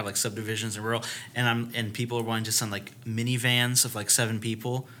district where you have like subdivisions and rural, and people are wanting to send like minivans of like 7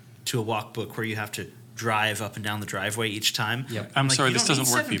 people to a walkbook where you have to drive up and down the driveway each time. I'm like, sorry, this doesn't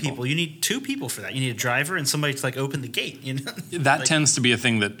work, people. You need 2 people for that. You need a driver and somebody to like open the gate. That tends to be a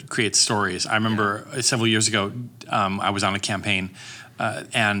thing that creates stories. I remember several years ago, I was on a campaign,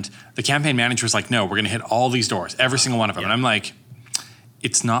 and the campaign manager was like, "No, we're going to hit all these doors, every single one of them." And I'm like,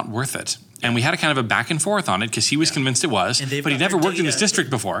 "It's not worth it." And we had a kind of a back and forth on it because he was convinced it was, but he'd never worked in this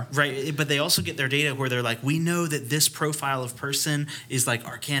district before. Right, but they also get their data where they're like, we know that this profile of person is like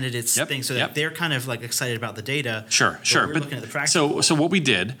our candidate's thing, so that they're kind of like excited about the data. Sure. We're looking at the practical. So what we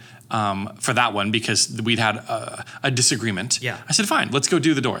did for that one, because we'd had a disagreement, I said, fine, let's go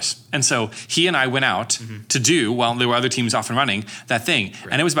do the doors. And so he and I went out to do, while there were other teams off and running, that thing.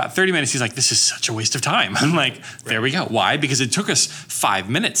 Right. And it was about 30 minutes. He's like, this is such a waste of time. I'm like, there we go. Why? Because it took us 5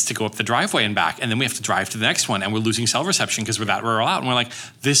 minutes to go up the driveway and back, and then we have to drive to the next one, and we're losing cell reception because we're that rural out. And we're like,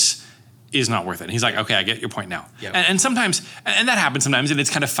 this is not worth it. And he's like, okay, I get your point now. Yep. And sometimes, and that happens sometimes, and it's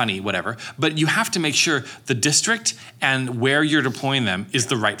kind of funny, whatever. But you have to make sure the district and where you're deploying them is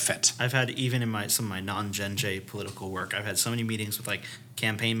the right fit. I've had, even in some of my non-GenJ political work, I've had so many meetings with like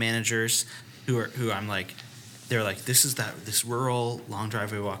campaign managers who I'm like, they're like, this rural long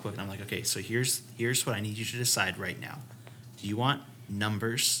driveway walkbook, and I'm like, okay, so here's what I need you to decide right now. Do you want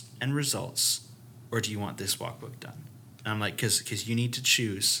numbers and results, or do you want this walkbook done? And I'm like, because you need to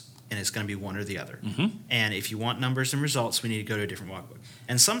choose. And it's going to be one or the other. Mm-hmm. And if you want numbers and results, we need to go to a different walkbook.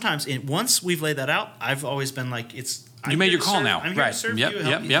 And sometimes, once we've laid that out, I've always been like, you made your call now. I'm here to serve you,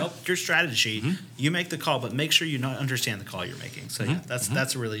 help your strategy. Mm-hmm. You make the call, but make sure you understand the call you're making. So yeah,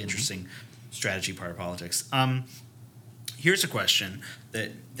 that's a really interesting strategy part of politics. Here's a question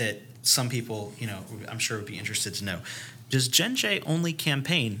that some people, I'm sure would be interested to know. Does GenJ only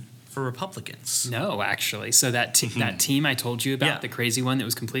campaign for Republicans? No, actually. So that team I told you about, the crazy one that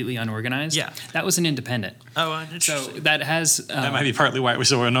was completely unorganized, that was an independent. Oh, interesting. So that has... that might be partly why it was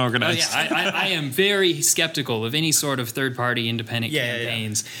so unorganized. Oh, yeah. I am very skeptical of any sort of third-party independent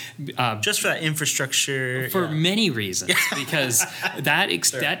campaigns. Just for that infrastructure. For many reasons, because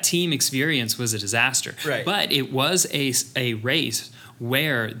that team experience was a disaster. Right. But it was a race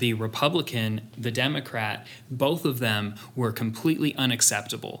where the Republican, the Democrat, both of them were completely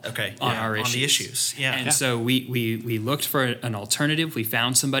unacceptable on our issues. On the issues. Yeah. And so we looked for an alternative. We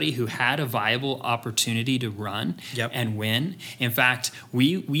found somebody who had a viable opportunity to run and win. In fact,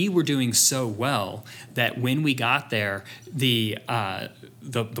 we were doing so well that when we got there, the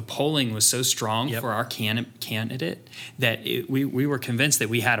polling was so strong for our candidate that we were convinced that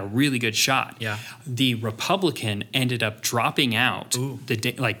we had a really good shot. Yeah. The Republican ended up dropping out the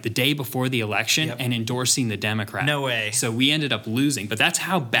day before the election and endorsing the Democrat. No way. So we ended up losing. But that's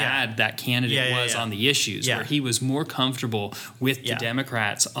how bad that candidate was on the issues, where he was more comfortable with the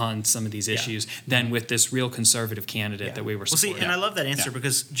Democrats on some of these issues than with this real conservative candidate that we were supporting. Well, see, and I love that answer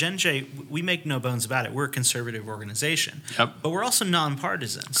because GenJ, we make no bones about it. We're a conservative organization, but we're also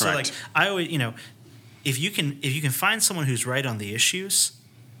nonpartisan. Correct. So, like, I always, if you can find someone who's right on the issues,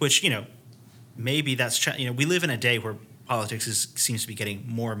 which maybe that's we live in a day where politics seems to be getting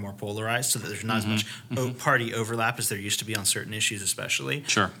more and more polarized, so that there's not as much party overlap as there used to be on certain issues, especially.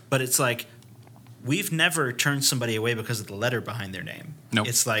 Sure. But it's like we've never turned somebody away because of the letter behind their name. Nope.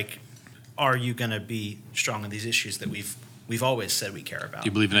 It's like, are you going to be strong on these issues that we've always said we care about? Do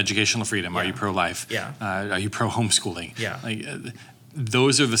you believe in educational freedom? Yeah. Are you pro-life? Yeah. Are you pro-homeschooling? Yeah.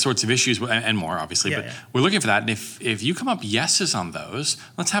 Those are the sorts of issues, and more, obviously. But we're looking for that. And if you come up yeses on those,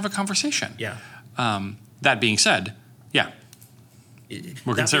 let's have a conversation. Yeah. That being said,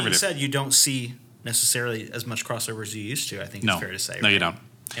 we're conservative. That being said, you don't see necessarily as much crossover as you used to, I think it's fair to say. No, right? you don't.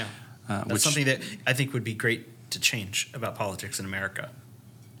 Yeah. That's something that I think would be great to change about politics in America.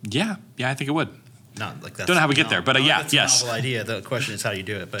 Yeah, I think it would. Not like that. Don't know how we get there, but that's yes. a novel idea. The question is how you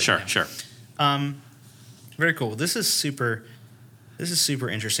do it. But Sure. Very cool. This is super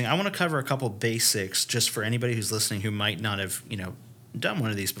interesting. I want to cover a couple basics just for anybody who's listening who might not have done one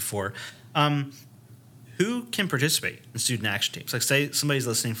of these before. Who can participate in student action teams? Like, say somebody's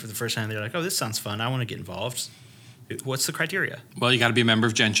listening for the first time, they're like, "Oh, this sounds fun. I want to get involved." What's the criteria? Well, you got to be a member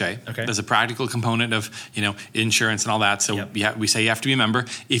of GenJ. Okay. There's a practical component of, insurance and all that. So we say you have to be a member.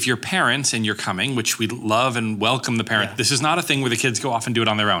 If you're parents and you're coming, which we love and welcome the parent. This is not a thing where the kids go off and do it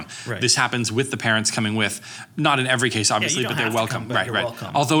on their own. Right. This happens with the parents coming with. Not in every case, obviously, but they're welcome. Come, but you're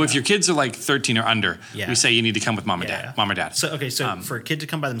welcome. Although if your kids are like 13 or under, we say you need to come with mom or dad. Mom or dad. So for a kid to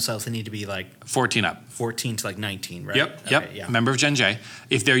come by themselves, they need to be like 14 up. 14 to like 19, right? Yep. Okay, yeah. Member of GenJ.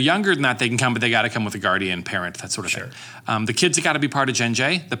 If they're younger than that, they can come, but they got to come with a guardian, parent, that sort of thing. The kids have got to be part of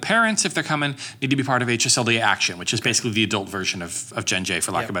GenJ. The parents, if they're coming, need to be part of HSLD Action, which is basically the adult version of GenJ,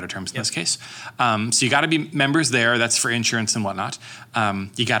 for lack of better terms in this case. So you got to be members there. That's for insurance and whatnot.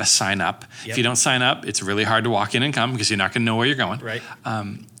 You got to sign up. If you don't sign up, it's really hard to walk in and come because you're not going to know where you're going. Right.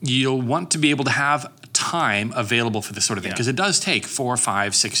 You'll want to be able to have time available for this sort of thing because it does take 4,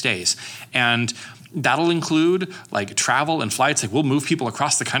 5, 6 days. And that'll include like travel and flights. Like we'll move people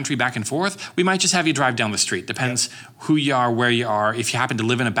across the country back and forth. We might just have you drive down the street. Depends who you are, where you are. If you happen to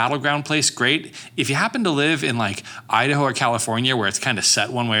live in a battleground place, great. If you happen to live in like Idaho or California where it's kind of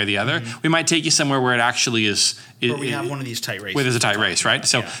set one way or the other, we might take you somewhere where it actually is. Where we have one of these tight races. Where there's a tight race, right?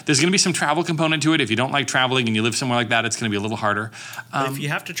 So there's going to be some travel component to it. If you don't like traveling and you live somewhere like that, it's going to be a little harder. But if you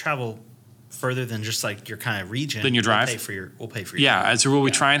have to travel further than just like your kind of region, then you drive. We'll pay for your Yeah, as a rule, we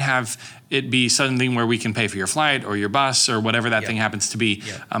try and have it be something where we can pay for your flight or your bus or whatever that thing happens to be.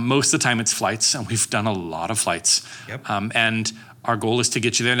 Most of the time it's flights, and we've done a lot of flights. And Our goal is to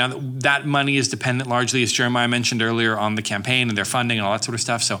get you there. Now, that money is dependent largely, as Jeremiah mentioned earlier, on the campaign and their funding and all that sort of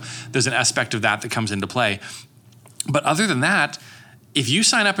stuff. So there's an aspect of that comes into play. But other than that, if you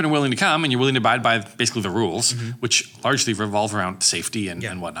sign up and are willing to come and you're willing to abide by basically the rules, which largely revolve around safety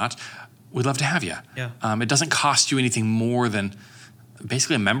and whatnot, we'd love to have you. Yeah. It doesn't cost you anything more than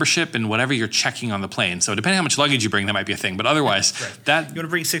basically a membership and whatever you're checking on the plane. So depending on how much luggage you bring, that might be a thing. But otherwise, that you want to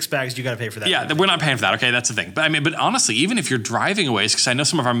bring 6 bags, you got to pay for that. Yeah, we're not paying for that. Okay, that's the thing. But I mean, but honestly, even if you're driving a ways, because I know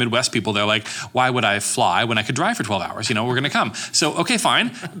some of our Midwest people, they're like, "Why would I fly when I could drive for 12 hours? You know, we're going to come." So okay,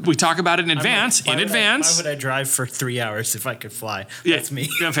 fine. We talk about it in advance. Why would I drive for 3 hours if I could fly? Yeah, That's me.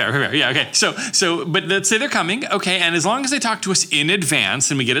 Yeah, fair. Yeah, okay. So, but let's say they're coming. Okay, and as long as they talk to us in advance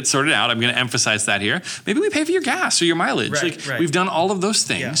and we get it sorted out, I'm going to emphasize that here. Maybe we pay for your gas or your mileage. Right. We've done all of those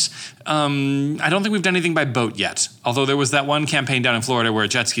things. Yeah. I don't think we've done anything by boat yet, although there was that one campaign down in Florida where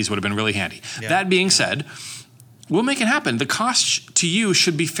jet skis would have been really handy. Yeah. That being said, we'll make it happen. The cost to you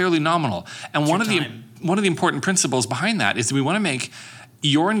should be fairly nominal. And one of the important principles behind that is that we want to make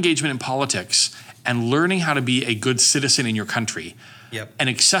your engagement in politics and learning how to be a good citizen in your country an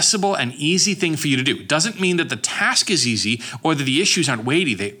accessible and easy thing for you to do. It doesn't mean that the task is easy or that the issues aren't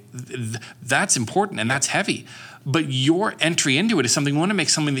weighty. That's important and that's heavy. But your entry into it is something we want to make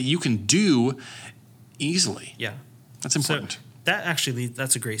something that you can do easily. Yeah. That's important. So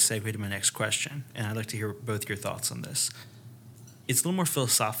that's a great segue to my next question, and I'd like to hear both your thoughts on this. It's a little more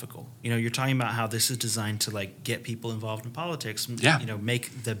philosophical. You know, you're talking about how this is designed to like get people involved in politics. Yeah. You know,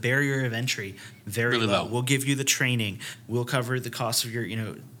 make the barrier of entry very really low. We'll give you the training. We'll cover the cost of your,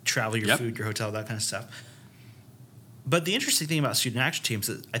 travel, your food, your hotel, that kind of stuff. But the interesting thing about student action teams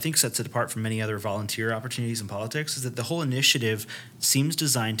that I think sets it apart from many other volunteer opportunities in politics is that the whole initiative seems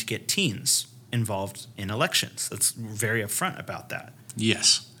designed to get teens involved in elections. That's very upfront about that.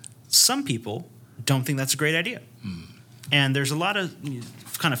 Yes. Some people don't think that's a great idea. And there's a lot of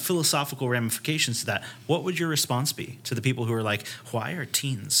kind of philosophical ramifications to that. What would your response be to the people who are like, why are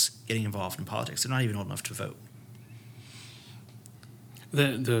teens getting involved in politics? They're not even old enough to vote.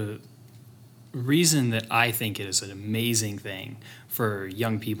 The reason that I think it is an amazing thing for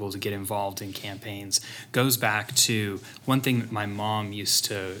young people to get involved in campaigns goes back to one thing that my mom used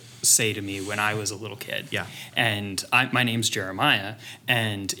to say to me when I was a little kid. Yeah. And my name's Jeremiah,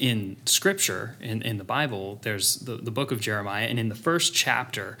 and in Scripture, in the Bible, there's the book of Jeremiah, and in the first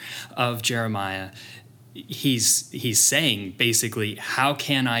chapter of Jeremiah, he's saying basically, how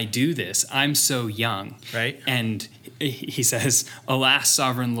can I do this? I'm so young. Right. And he says, alas,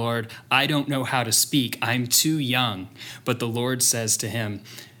 sovereign Lord, I don't know how to speak. I'm too young. But the Lord says to him,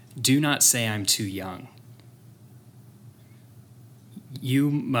 do not say I'm too young. You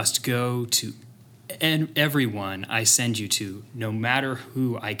must go to everyone I send you to, no matter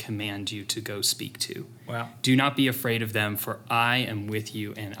who I command you to go speak to. Wow. Do not be afraid of them, for I am with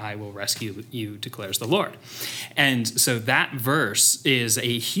you and I will rescue you, declares the Lord. And so that verse is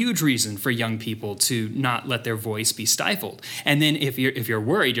a huge reason for young people to not let their voice be stifled. And then if you're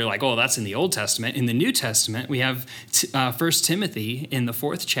worried, you're like, oh, that's in the Old Testament. In the New Testament, we have 1 Timothy in the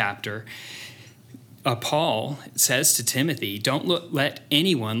 4th chapter. Paul says to Timothy, don't let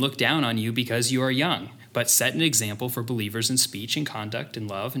anyone look down on you because you are young, but set an example for believers in speech and conduct and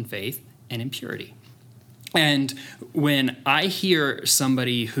love and faith and in purity. And when I hear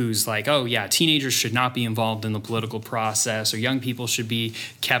somebody who's like, oh yeah, teenagers should not be involved in the political process or young people should be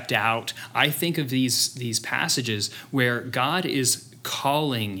kept out, I think of these passages where God is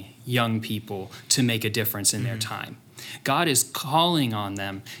calling young people to make a difference in their time. God is calling on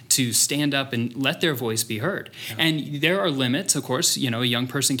them to stand up and let their voice be heard. Yeah. And there are limits, of course. You know, a young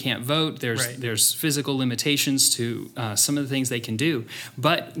person can't vote. There's physical limitations to some of the things they can do.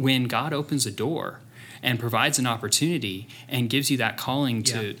 But when God opens a door and provides an opportunity and gives you that calling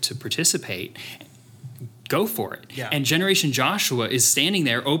to participate, go for it. Yeah. And Generation Joshua is standing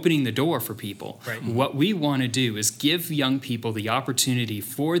there opening the door for people. Right. What we want to do is give young people the opportunity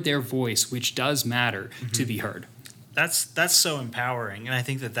for their voice, which does matter, to be heard. That's so empowering, and I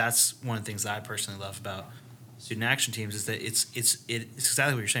think that's one of the things that I personally love about student action teams is that it's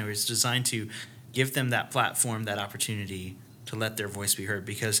exactly what you're saying. Where it's designed to give them that platform, that opportunity to let their voice be heard.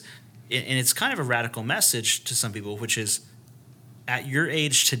 Because, and it's kind of a radical message to some people, which is, at your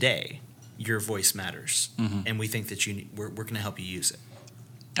age today, your voice matters, and we think that we're going to help you use it.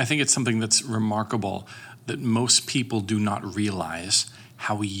 I think it's something that's remarkable that most people do not realize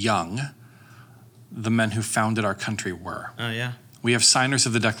how young the men who founded our country were. Oh, yeah. We have signers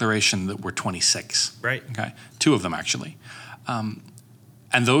of the Declaration that were 26. Right. Okay. 2 of them, actually. And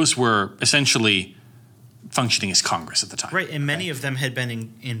those were essentially functioning as Congress at the time. Right, and many of them had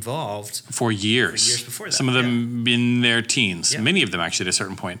been involved for years before that. Some of them in their teens, Yeah. many of them actually at a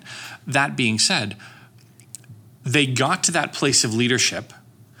certain point. That being said, they got to that place of leadership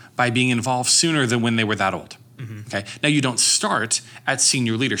by being involved sooner than when they were that old. Okay. Now, you don't start at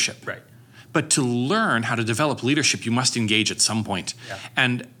senior leadership. Right. But to learn how to develop leadership, you must engage at some point. Yeah.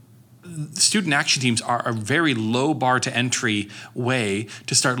 And student action teams are a very low bar to entry way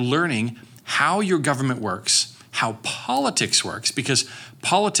to start learning how your government works, how politics works, because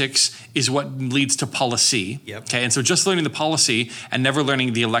politics is what leads to policy. Yep. Okay, and so just learning the policy and never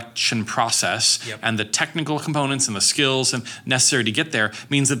learning the election process Yep. and the technical components and the skills and necessary to get there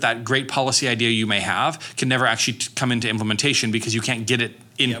means that great policy idea you may have can never actually come into implementation because you can't get it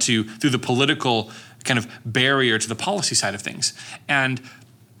into through the political kind of barrier to the policy side of things. And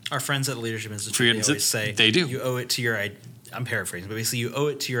our friends at the Leadership Institute, they always say they do. You owe it to your I'm paraphrasing, but basically you owe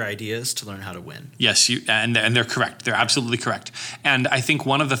it to your ideas to learn how to win. Yes, and they're correct. They're absolutely correct. And I think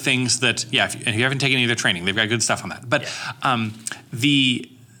one of the things that, if you haven't taken any of their training, they've got good stuff on that. But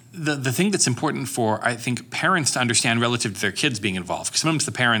the thing that's important for, I think, parents to understand relative to their kids being involved, because sometimes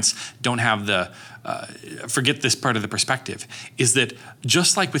the parents don't have forget this part of the perspective, is that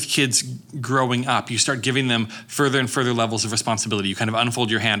just like with kids growing up, you start giving them further and further levels of responsibility. You kind of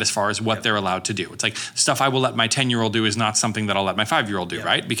unfold your hand as far as what they're allowed to do. It's like stuff I will let my 10-year-old do is not something that I'll let my 5-year-old do,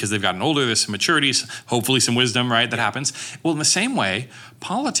 right? Because they've gotten older, there's some maturity, hopefully some wisdom, right, that happens. Well, in the same way,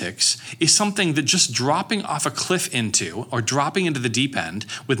 politics is something that just dropping off a cliff into or dropping into the deep end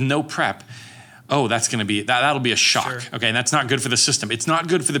with no prep, that'll be a shock. Sure. Okay, and that's not good for the system. It's not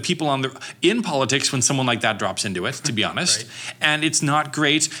good for the people in politics when someone like that drops into it, to be honest. Right. And it's not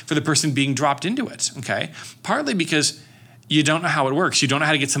great for the person being dropped into it, okay? Partly because you don't know how it works. You don't know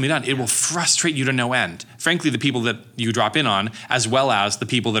how to get something done. It will frustrate you to no end. Frankly, the people that you drop in on, as well as the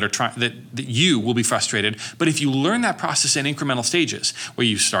people that are that you will be frustrated. But if you learn that process in incremental stages, where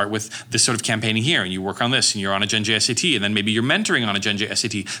you start with this sort of campaigning here, and you work on this, and you're on a GenJ SAT, and then maybe you're mentoring on a GenJ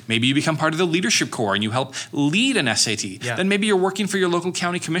SAT. Maybe you become part of the leadership corps and you help lead an SAT. Yeah. Then maybe you're working for your local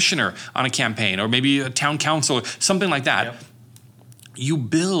county commissioner on a campaign, or maybe a town council, or something like that. Yep. You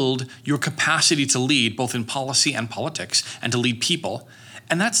build your capacity to lead both in policy and politics and to lead people.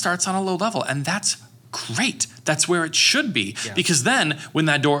 And that starts on a low level. And that's great. That's where it should be. Yeah. Because then when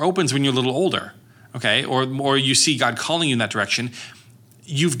that door opens when you're a little older, okay, or you see God calling you in that direction,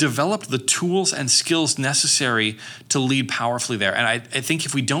 you've developed the tools and skills necessary to lead powerfully there. And I think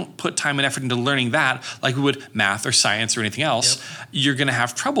if we don't put time and effort into learning that, like we would math or science or anything else, you're going to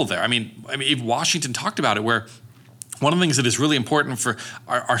have trouble there. I mean, if Washington talked about it, where one of the things that is really important for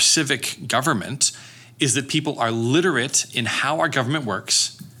our civic government is that people are literate in how our government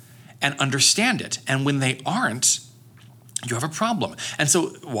works and understand it. And when they aren't, you have a problem. And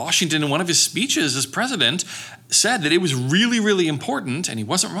so Washington, in one of his speeches as president, said that it was really, really important, and he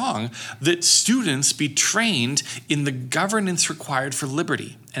wasn't wrong, that students be trained in the governance required for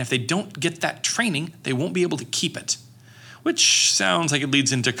liberty. And if they don't get that training, they won't be able to keep it, which sounds like it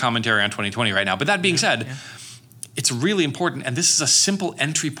leads into commentary on 2020 right now. But that being said, it's really important, and this is a simple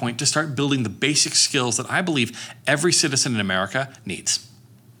entry point to start building the basic skills that I believe every citizen in America needs.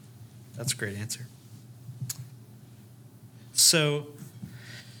 That's a great answer. So,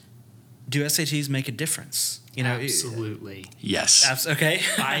 do SATs make a difference? Absolutely. Yes. Okay.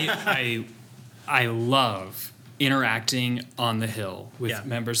 I love interacting on the Hill with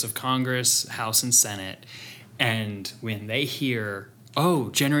members of Congress, House, and Senate, and when they hear,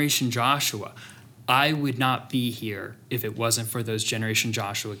 Generation Joshua, I would not be here if it wasn't for those Generation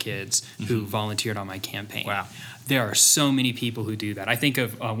Joshua kids who volunteered on my campaign. Wow. There are so many people who do that. I think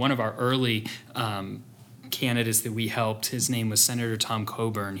of one of our early candidates that we helped. His name was Senator Tom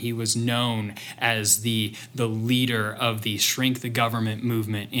Coburn. He was known as the leader of the shrink the government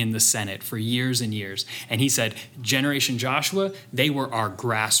movement in the Senate for years and years. And he said, Generation Joshua, they were our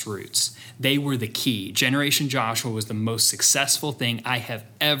grassroots. They were the key. Generation Joshua was the most successful thing I have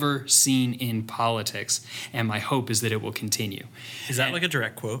ever seen in politics. And my hope is that it will continue. Is that like a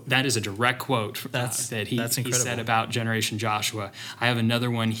direct quote? That is a direct quote that he said about Generation Joshua. I have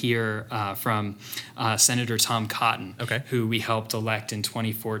another one here from Senator Tom Cotton, who we helped elect in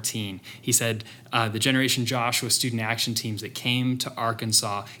 2014. He said, the Generation Joshua student action teams that came to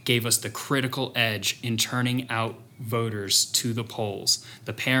Arkansas gave us the critical edge in turning out voters to the polls.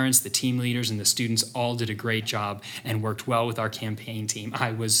 The parents, the team leaders, and the students all did a great job and worked well with our campaign team.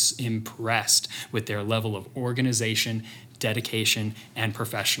 I was impressed with their level of organization, dedication, and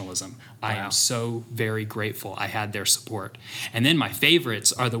professionalism. Wow. I am so very grateful I had their support. And then my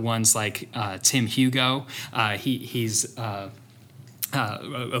favorites are the ones like Tim Hugo. He's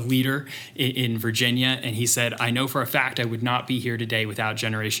a leader in Virginia, and he said, "I know for a fact I would not be here today without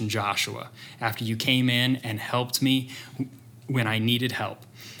Generation Joshua. After you came in and helped me when I needed help.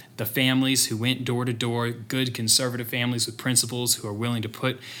 The families who went door to door, good conservative families with principles who are willing to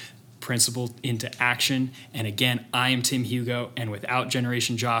put principle into action. And again, I am Tim Hugo, and without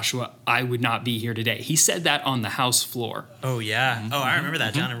Generation Joshua, I would not be here today." He said that on the House floor. Oh, yeah. Oh, I remember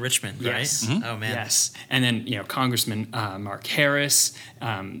that down in Richmond, Yes. right? Oh, man. Yes. And then, Congressman Mark Harris,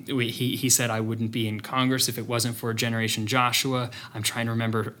 he said, "I wouldn't be in Congress if it wasn't for Generation Joshua." I'm trying to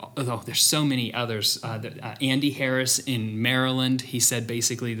remember. Oh, there's so many others. Andy Harris in Maryland, he said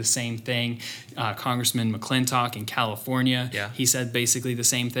basically the same thing. Congressman McClintock in California, he said basically the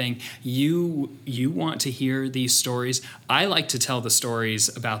same thing. You want to hear these stories. I like to tell the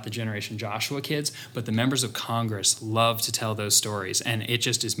stories about the Generation Joshua kids, but the members of Congress love to tell those stories. And it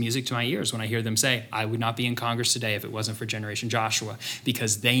just is music to my ears when I hear them say, "I would not be in Congress today if it wasn't for Generation Joshua,"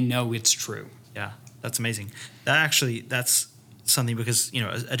 because they know it's true. Yeah, that's amazing. That's something because,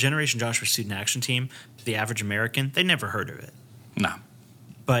 a Generation Joshua student action team, the average American, they never heard of it. No.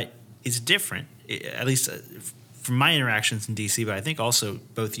 But it's different, at least from my interactions in DC, but I think also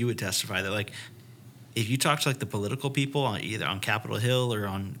both you would testify that, like, if you talk to, like, the political people either on Capitol Hill or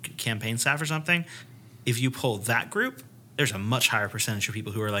on campaign staff or something, if you pull that group, there's a much higher percentage of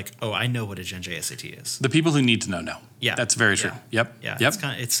people who are like, "Oh, I know what a GenJ SAT is." The people who need to know. Yeah, that's very true. Yeah. Yep. Yeah, Yep.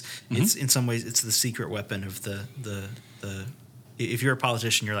 it's in some ways it's the secret weapon of the. If you're a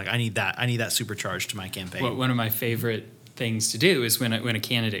politician, you're like, I need that supercharged to my campaign. Well, one of my favorite things to do is when a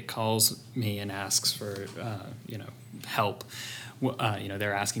candidate calls me and asks for help.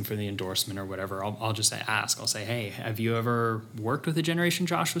 They're asking for the endorsement or whatever. I'll just ask. I'll say, "Hey, have you ever worked with a Generation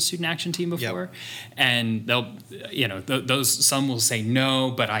Joshua student action team before?" Yep. And they'll, those some will say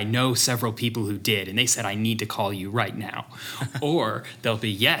no, but I know several people who did, and they said I need to call you right now. Or they'll be,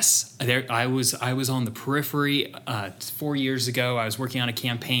 "Yes, I was on the periphery 4 years ago. I was working on a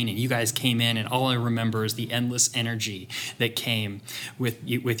campaign, and you guys came in, and all I remember is the endless energy that came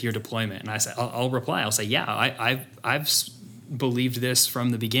with your deployment." And I said, I'll reply. I'll say, "Yeah, I've believed this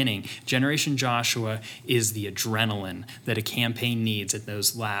from the beginning. Generation Joshua is the adrenaline that a campaign needs at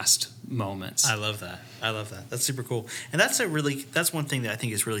those last moments." I love that. That's super cool. And that's one thing that I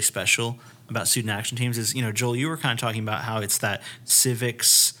think is really special about student action teams is, Joel, you were kind of talking about how it's that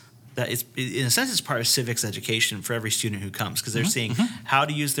civics, that it's, in a sense, it's part of civics education for every student who comes, because they're seeing how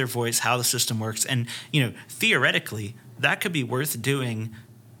to use their voice, how the system works. And, theoretically, that could be worth doing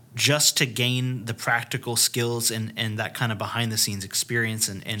just to gain the practical skills and that kind of behind the scenes experience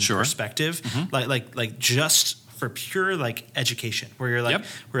and perspective, like just for pure like education, where you're like,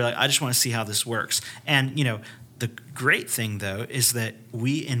 I just want to see how this works. And the great thing though is that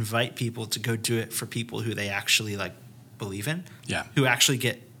we invite people to go do it for people who they actually like believe in, who actually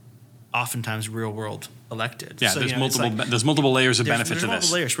get oftentimes real world elected. Yeah, so, there's multiple layers of benefit to this. There's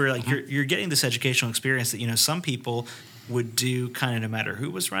multiple layers where like you're getting this educational experience that some people would do kind of no matter who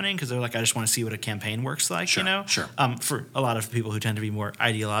was running, because they're like, I just want to see what a campaign works like, Sure. For a lot of people who tend to be more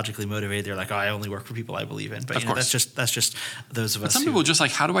ideologically motivated, they're like, oh, I only work for people I believe in. But of course. that's just those of us. Some people are just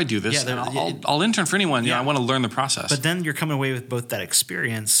like, how do I do this? And I'll intern for anyone. I want to learn the process. But then you're coming away with both that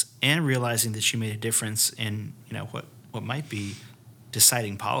experience and realizing that you made a difference in what might be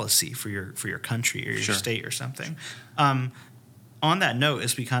deciding policy for your country or your state or something. On that note,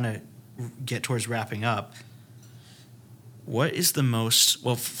 as we kind of get towards wrapping up, what is the most –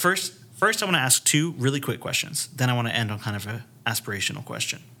 well, first I want to ask two really quick questions. Then I want to end on kind of an aspirational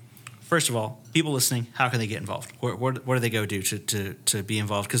question. First of all, people listening, how can they get involved? What do they go do to be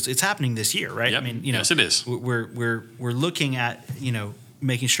involved? Because it's happening this year, right? Yep. I mean, yes, it is. We're looking at,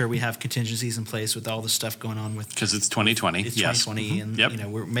 making sure we have contingencies in place with all the stuff going on with, because it's 2020. It's 2020,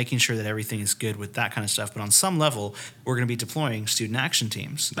 and we're making sure that everything is good with that kind of stuff. But on some level, we're going to be deploying student action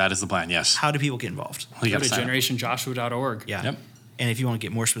teams. That is the plan. Yes. How do people get involved? Go to generationjoshua.org. Yeah. Yep. And if you want to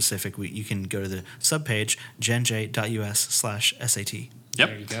get more specific, you can go to the subpage genj.us/SAT. Yep.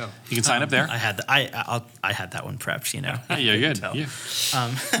 There you go. You can sign up there. I had that one prepped. You're good. Yeah.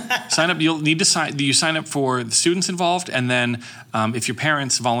 Sign up. You'll need to sign. You sign up for the students involved, and then if your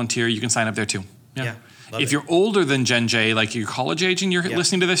parents volunteer, you can sign up there too. Yeah. If you're older than GenJ, like you're college age, and you're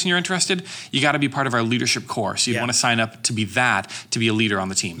listening to this and you're interested, you got to be part of our leadership course. You want to sign up to be a leader on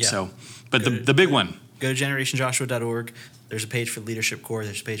the team. Yeah. So, but the big one. Go to generationjoshua.org. There's a page for leadership core.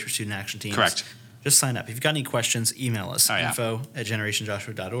 There's a page for student action teams. Correct. Just sign up. If you've got any questions, email us,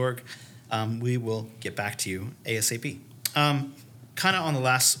 info@generationjoshua.org. We will get back to you ASAP. Kind of on the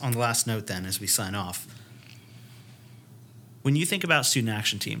last note then, as we sign off, when you think about student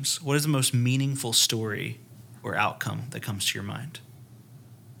action teams, what is the most meaningful story or outcome that comes to your mind?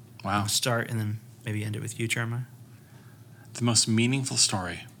 Wow. Start and then maybe end it with you, Jeremiah. The most meaningful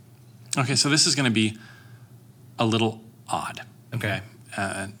story. Okay, so this is going to be a little odd. Okay,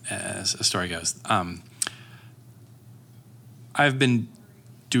 as a story goes. I've been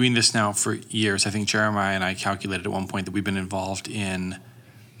doing this now for years. I think Jeremiah and I calculated at one point that we've been involved in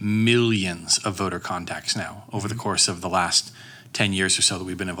millions of voter contacts now over the course of the last 10 years or so that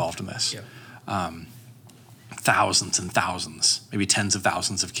we've been involved in this. Yep. Thousands and thousands, maybe tens of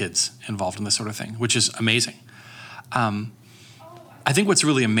thousands of kids involved in this sort of thing, which is amazing. I think what's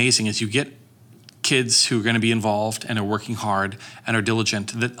really amazing is you get kids who are going to be involved and are working hard and are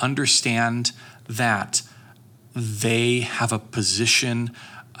diligent that understand that they have a position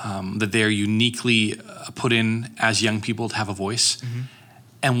that they're uniquely put in as young people to have a voice. Mm-hmm.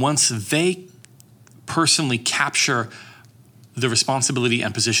 And once they personally capture the responsibility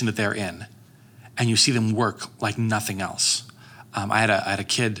and position that they're in, and you see them work like nothing else. I had a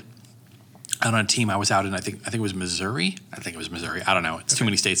kid out on a team. I was out in, I think it was Missouri. I don't know. It's too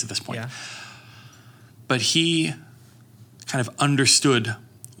many states at this point. Yeah. But he kind of understood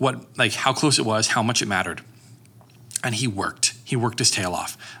how close it was, how much it mattered. And he worked his tail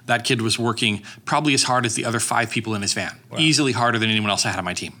off. That kid was working probably as hard as the other 5 people in his van. Wow. Easily harder than anyone else I had on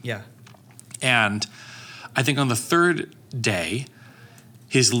my team. Yeah. And I think on the 3rd day,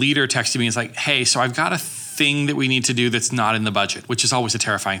 his leader texted me and was like, hey, so I've got a thing that we need to do that's not in the budget, which is always a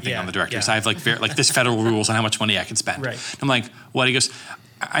terrifying thing on the directors. Yeah. I have this federal rules on how much money I can spend. Right. I'm like, what? He goes,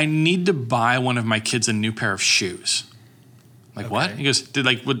 I need to buy one of my kids a new pair of shoes. I'm like, what? He goes,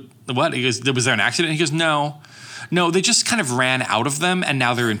 what? He goes, was there an accident? He goes, no, they just kind of ran out of them and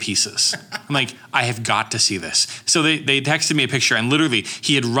now they're in pieces. I'm like, I have got to see this. So they texted me a picture and literally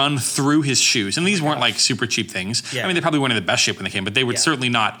he had run through his shoes. And these weren't like super cheap things. Yeah. I mean, they probably weren't in the best shape when they came, but they were certainly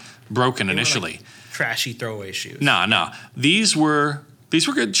not broken initially. Like trashy throwaway shoes. No. These were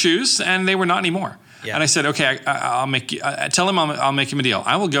good shoes and they were not anymore. Yeah. And I said, okay, I'll make you, tell him I'll make him a deal.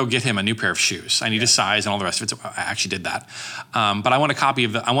 I will go get him a new pair of shoes. I need his size and all the rest of it. So I actually did that. But I want a copy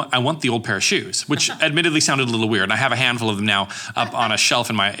of I want the old pair of shoes, which admittedly sounded a little weird. And I have a handful of them now up on a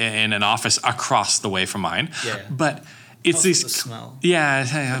shelf in an office across the way from mine. Yeah. But it's also these. The smell.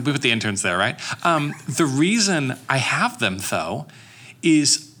 Yeah, we put the interns there, right? The reason I have them though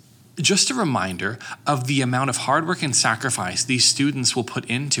is just a reminder of the amount of hard work and sacrifice these students will put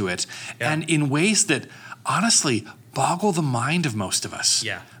into it, and in ways that honestly boggle the mind of most of us.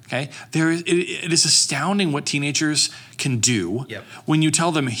 Yeah. Okay? It is astounding what teenagers can do when you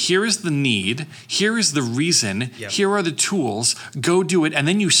tell them, here is the need, here is the reason, here are the tools, go do it, and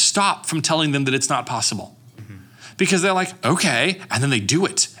then you stop from telling them that it's not possible. Because they're like, okay, and then they do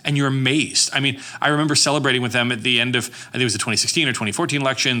it, and you're amazed. I mean, I remember celebrating with them at the end of, I think it was the 2016 or 2014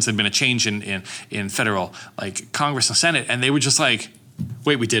 elections. There'd been a change in federal, Congress and Senate, and they were just like,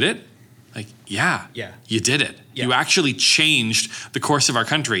 wait, we did it? Like, yeah, you did it. Yeah. You actually changed the course of our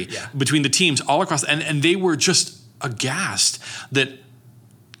country between the teams all across, and they were just aghast that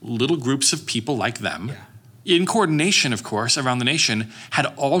little groups of people like them, in coordination, of course, around the nation, had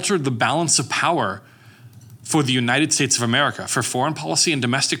altered the balance of power for the United States of America, for foreign policy and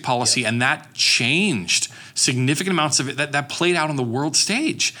domestic policy, and that changed significant amounts of it, that played out on the world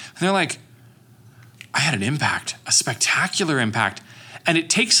stage. And they're like, I had an impact, a spectacular impact. And it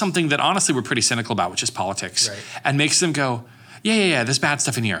takes something that honestly we're pretty cynical about, which is politics, and makes them go, yeah, there's bad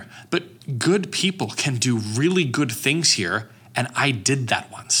stuff in here. But good people can do really good things here, and I did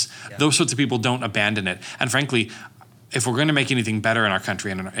that once. Yeah. Those sorts of people don't abandon it. And frankly, if we're going to make anything better in our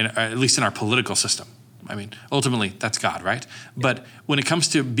country, and at least in our political system, I mean, ultimately, that's God, right? Yeah. But when it comes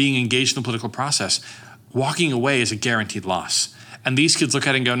to being engaged in the political process, walking away is a guaranteed loss. And these kids look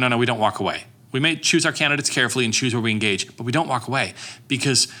at it and go, no, we don't walk away. We may choose our candidates carefully and choose where we engage, but we don't walk away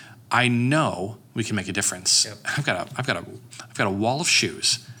because I know we can make a difference. Yep. I've got a wall of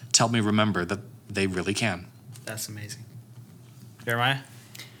shoes to help me remember that they really can. That's amazing. Jeremiah?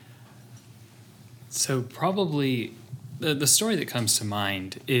 So probably the story that comes to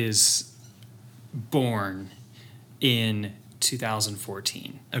mind is born in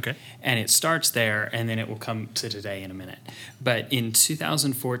 2014. Okay. And it starts there, and then it will come to today in a minute. But in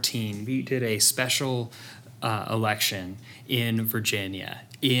 2014, we did a special election in Virginia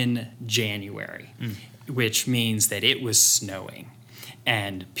in January, which means that it was snowing.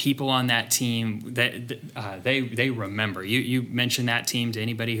 And people on that team, they remember. You mention that team to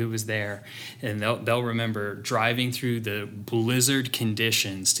anybody who was there, and they'll remember driving through the blizzard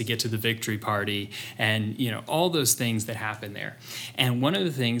conditions to get to the victory party, and all those things that happened there. And one of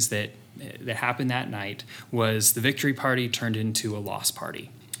the things that happened that night was the victory party turned into a loss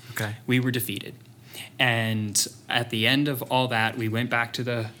party. Okay, we were defeated. And at the end of all that, we went back to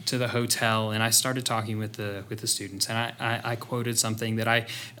the hotel, and I started talking with the students. And I quoted something that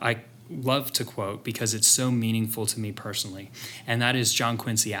I love to quote because it's so meaningful to me personally, and that is John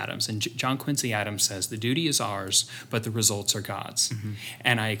Quincy Adams. And John Quincy Adams says, "The duty is ours, but the results are God's." Mm-hmm.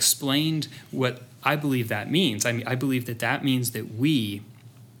 And I explained what I believe that means. I mean, I believe that means that we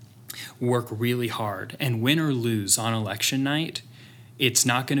work really hard, and win or lose on election night, it's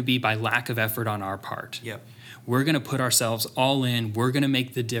not going to be by lack of effort on our part. Yep. We're going to put ourselves all in. We're going to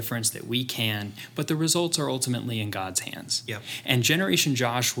make the difference that we can, but the results are ultimately in God's hands. Yep. And Generation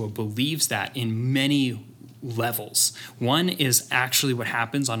Joshua believes that in many levels. One is actually what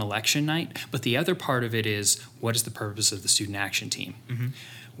happens on election night, but the other part of it is, what is the purpose of the student action team? Mm-hmm.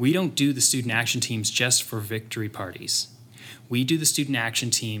 We don't do the student action teams just for victory parties. We do the student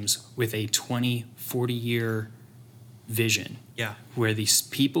action teams with a 20, 40-year vision. Yeah. Where these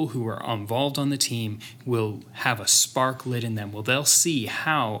people who are involved on the team will have a spark lit in them. Well, they'll see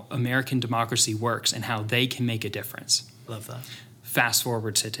how American democracy works and how they can make a difference. Love that. Fast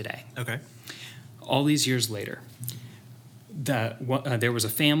forward to today. Okay. All these years later, there was a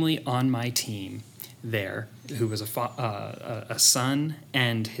family on my team there who was a son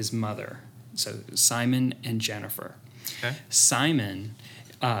and his mother. So Simon and Jennifer. Okay. Simon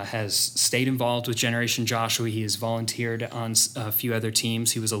has stayed involved with Generation Joshua. He has volunteered on a few other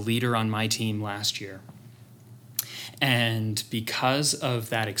teams. He was a leader on my team last year. And because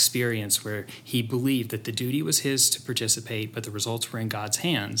of that experience where he believed that the duty was his to participate, but the results were in God's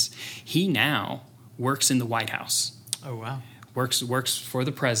hands, he now works in the White House. Oh, wow. Works for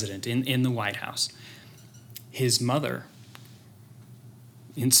the president in the White House. His mother,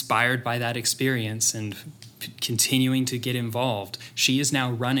 inspired by that experience and continuing to get involved, she is now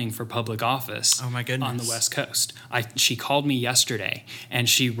running for public office. Oh my goodness. On the West Coast. She called me yesterday and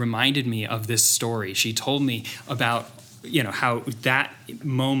she reminded me of this story. She told me about how that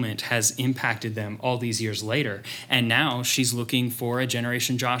moment has impacted them all these years later. And now she's looking for a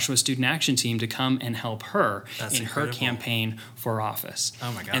Generation Joshua student action team to come and help her her campaign for office.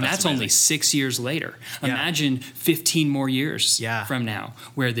 Oh my God. And that's only 6 years later. Yeah. Imagine 15 more years Yeah. from now,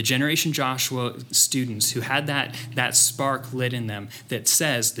 where the Generation Joshua students who had that spark lit in them that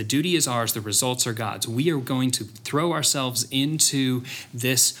says the duty is ours, the results are God's. We are going to throw ourselves into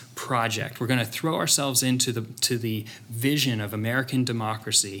this project. We're going to throw ourselves into the vision of American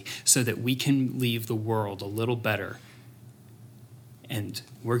democracy so that we can leave the world a little better. And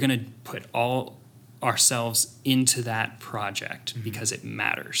we're going to put all ourselves into that project because it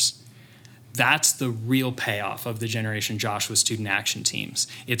matters. That's the real payoff of the Generation Joshua student action teams.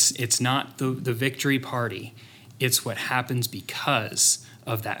 It's not the victory party. It's what happens because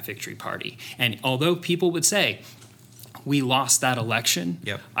of that victory party. And although people would say, we lost that election,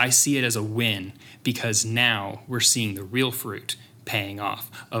 Yep. I see it as a win because now we're seeing the real fruit paying off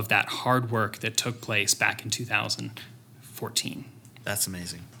of that hard work that took place back in 2014. That's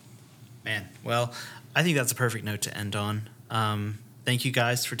amazing. Man, well, I think that's a perfect note to end on. Thank you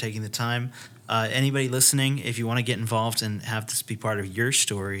guys for taking the time. Anybody listening, if you want to get involved and have this be part of your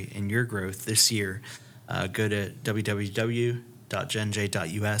story and your growth this year, go to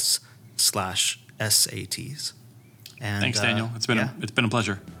www.genj.us/SATs. And, thanks, Daniel. It's been a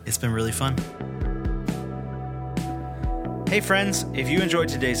pleasure. It's been really fun. Hey friends, if you enjoyed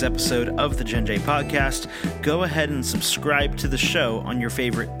today's episode of the GenJ podcast, go ahead and subscribe to the show on your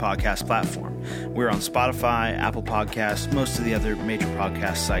favorite podcast platform. We're on Spotify, Apple Podcasts, most of the other major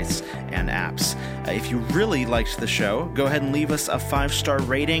podcast sites and apps. If you really liked the show, go ahead and leave us a 5-star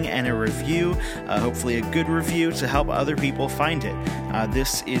rating and a review, hopefully a good review to help other people find it.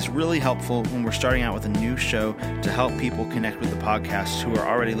 This is really helpful when we're starting out with a new show to help people connect with the podcasts who are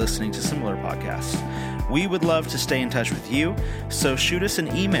already listening to similar podcasts. We would love to stay in touch with you, so shoot us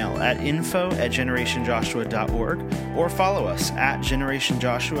an email at info@generationjoshua.org or follow us at Generation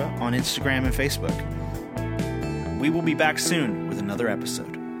Joshua on Instagram and Facebook. We will be back soon with another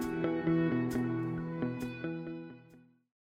episode.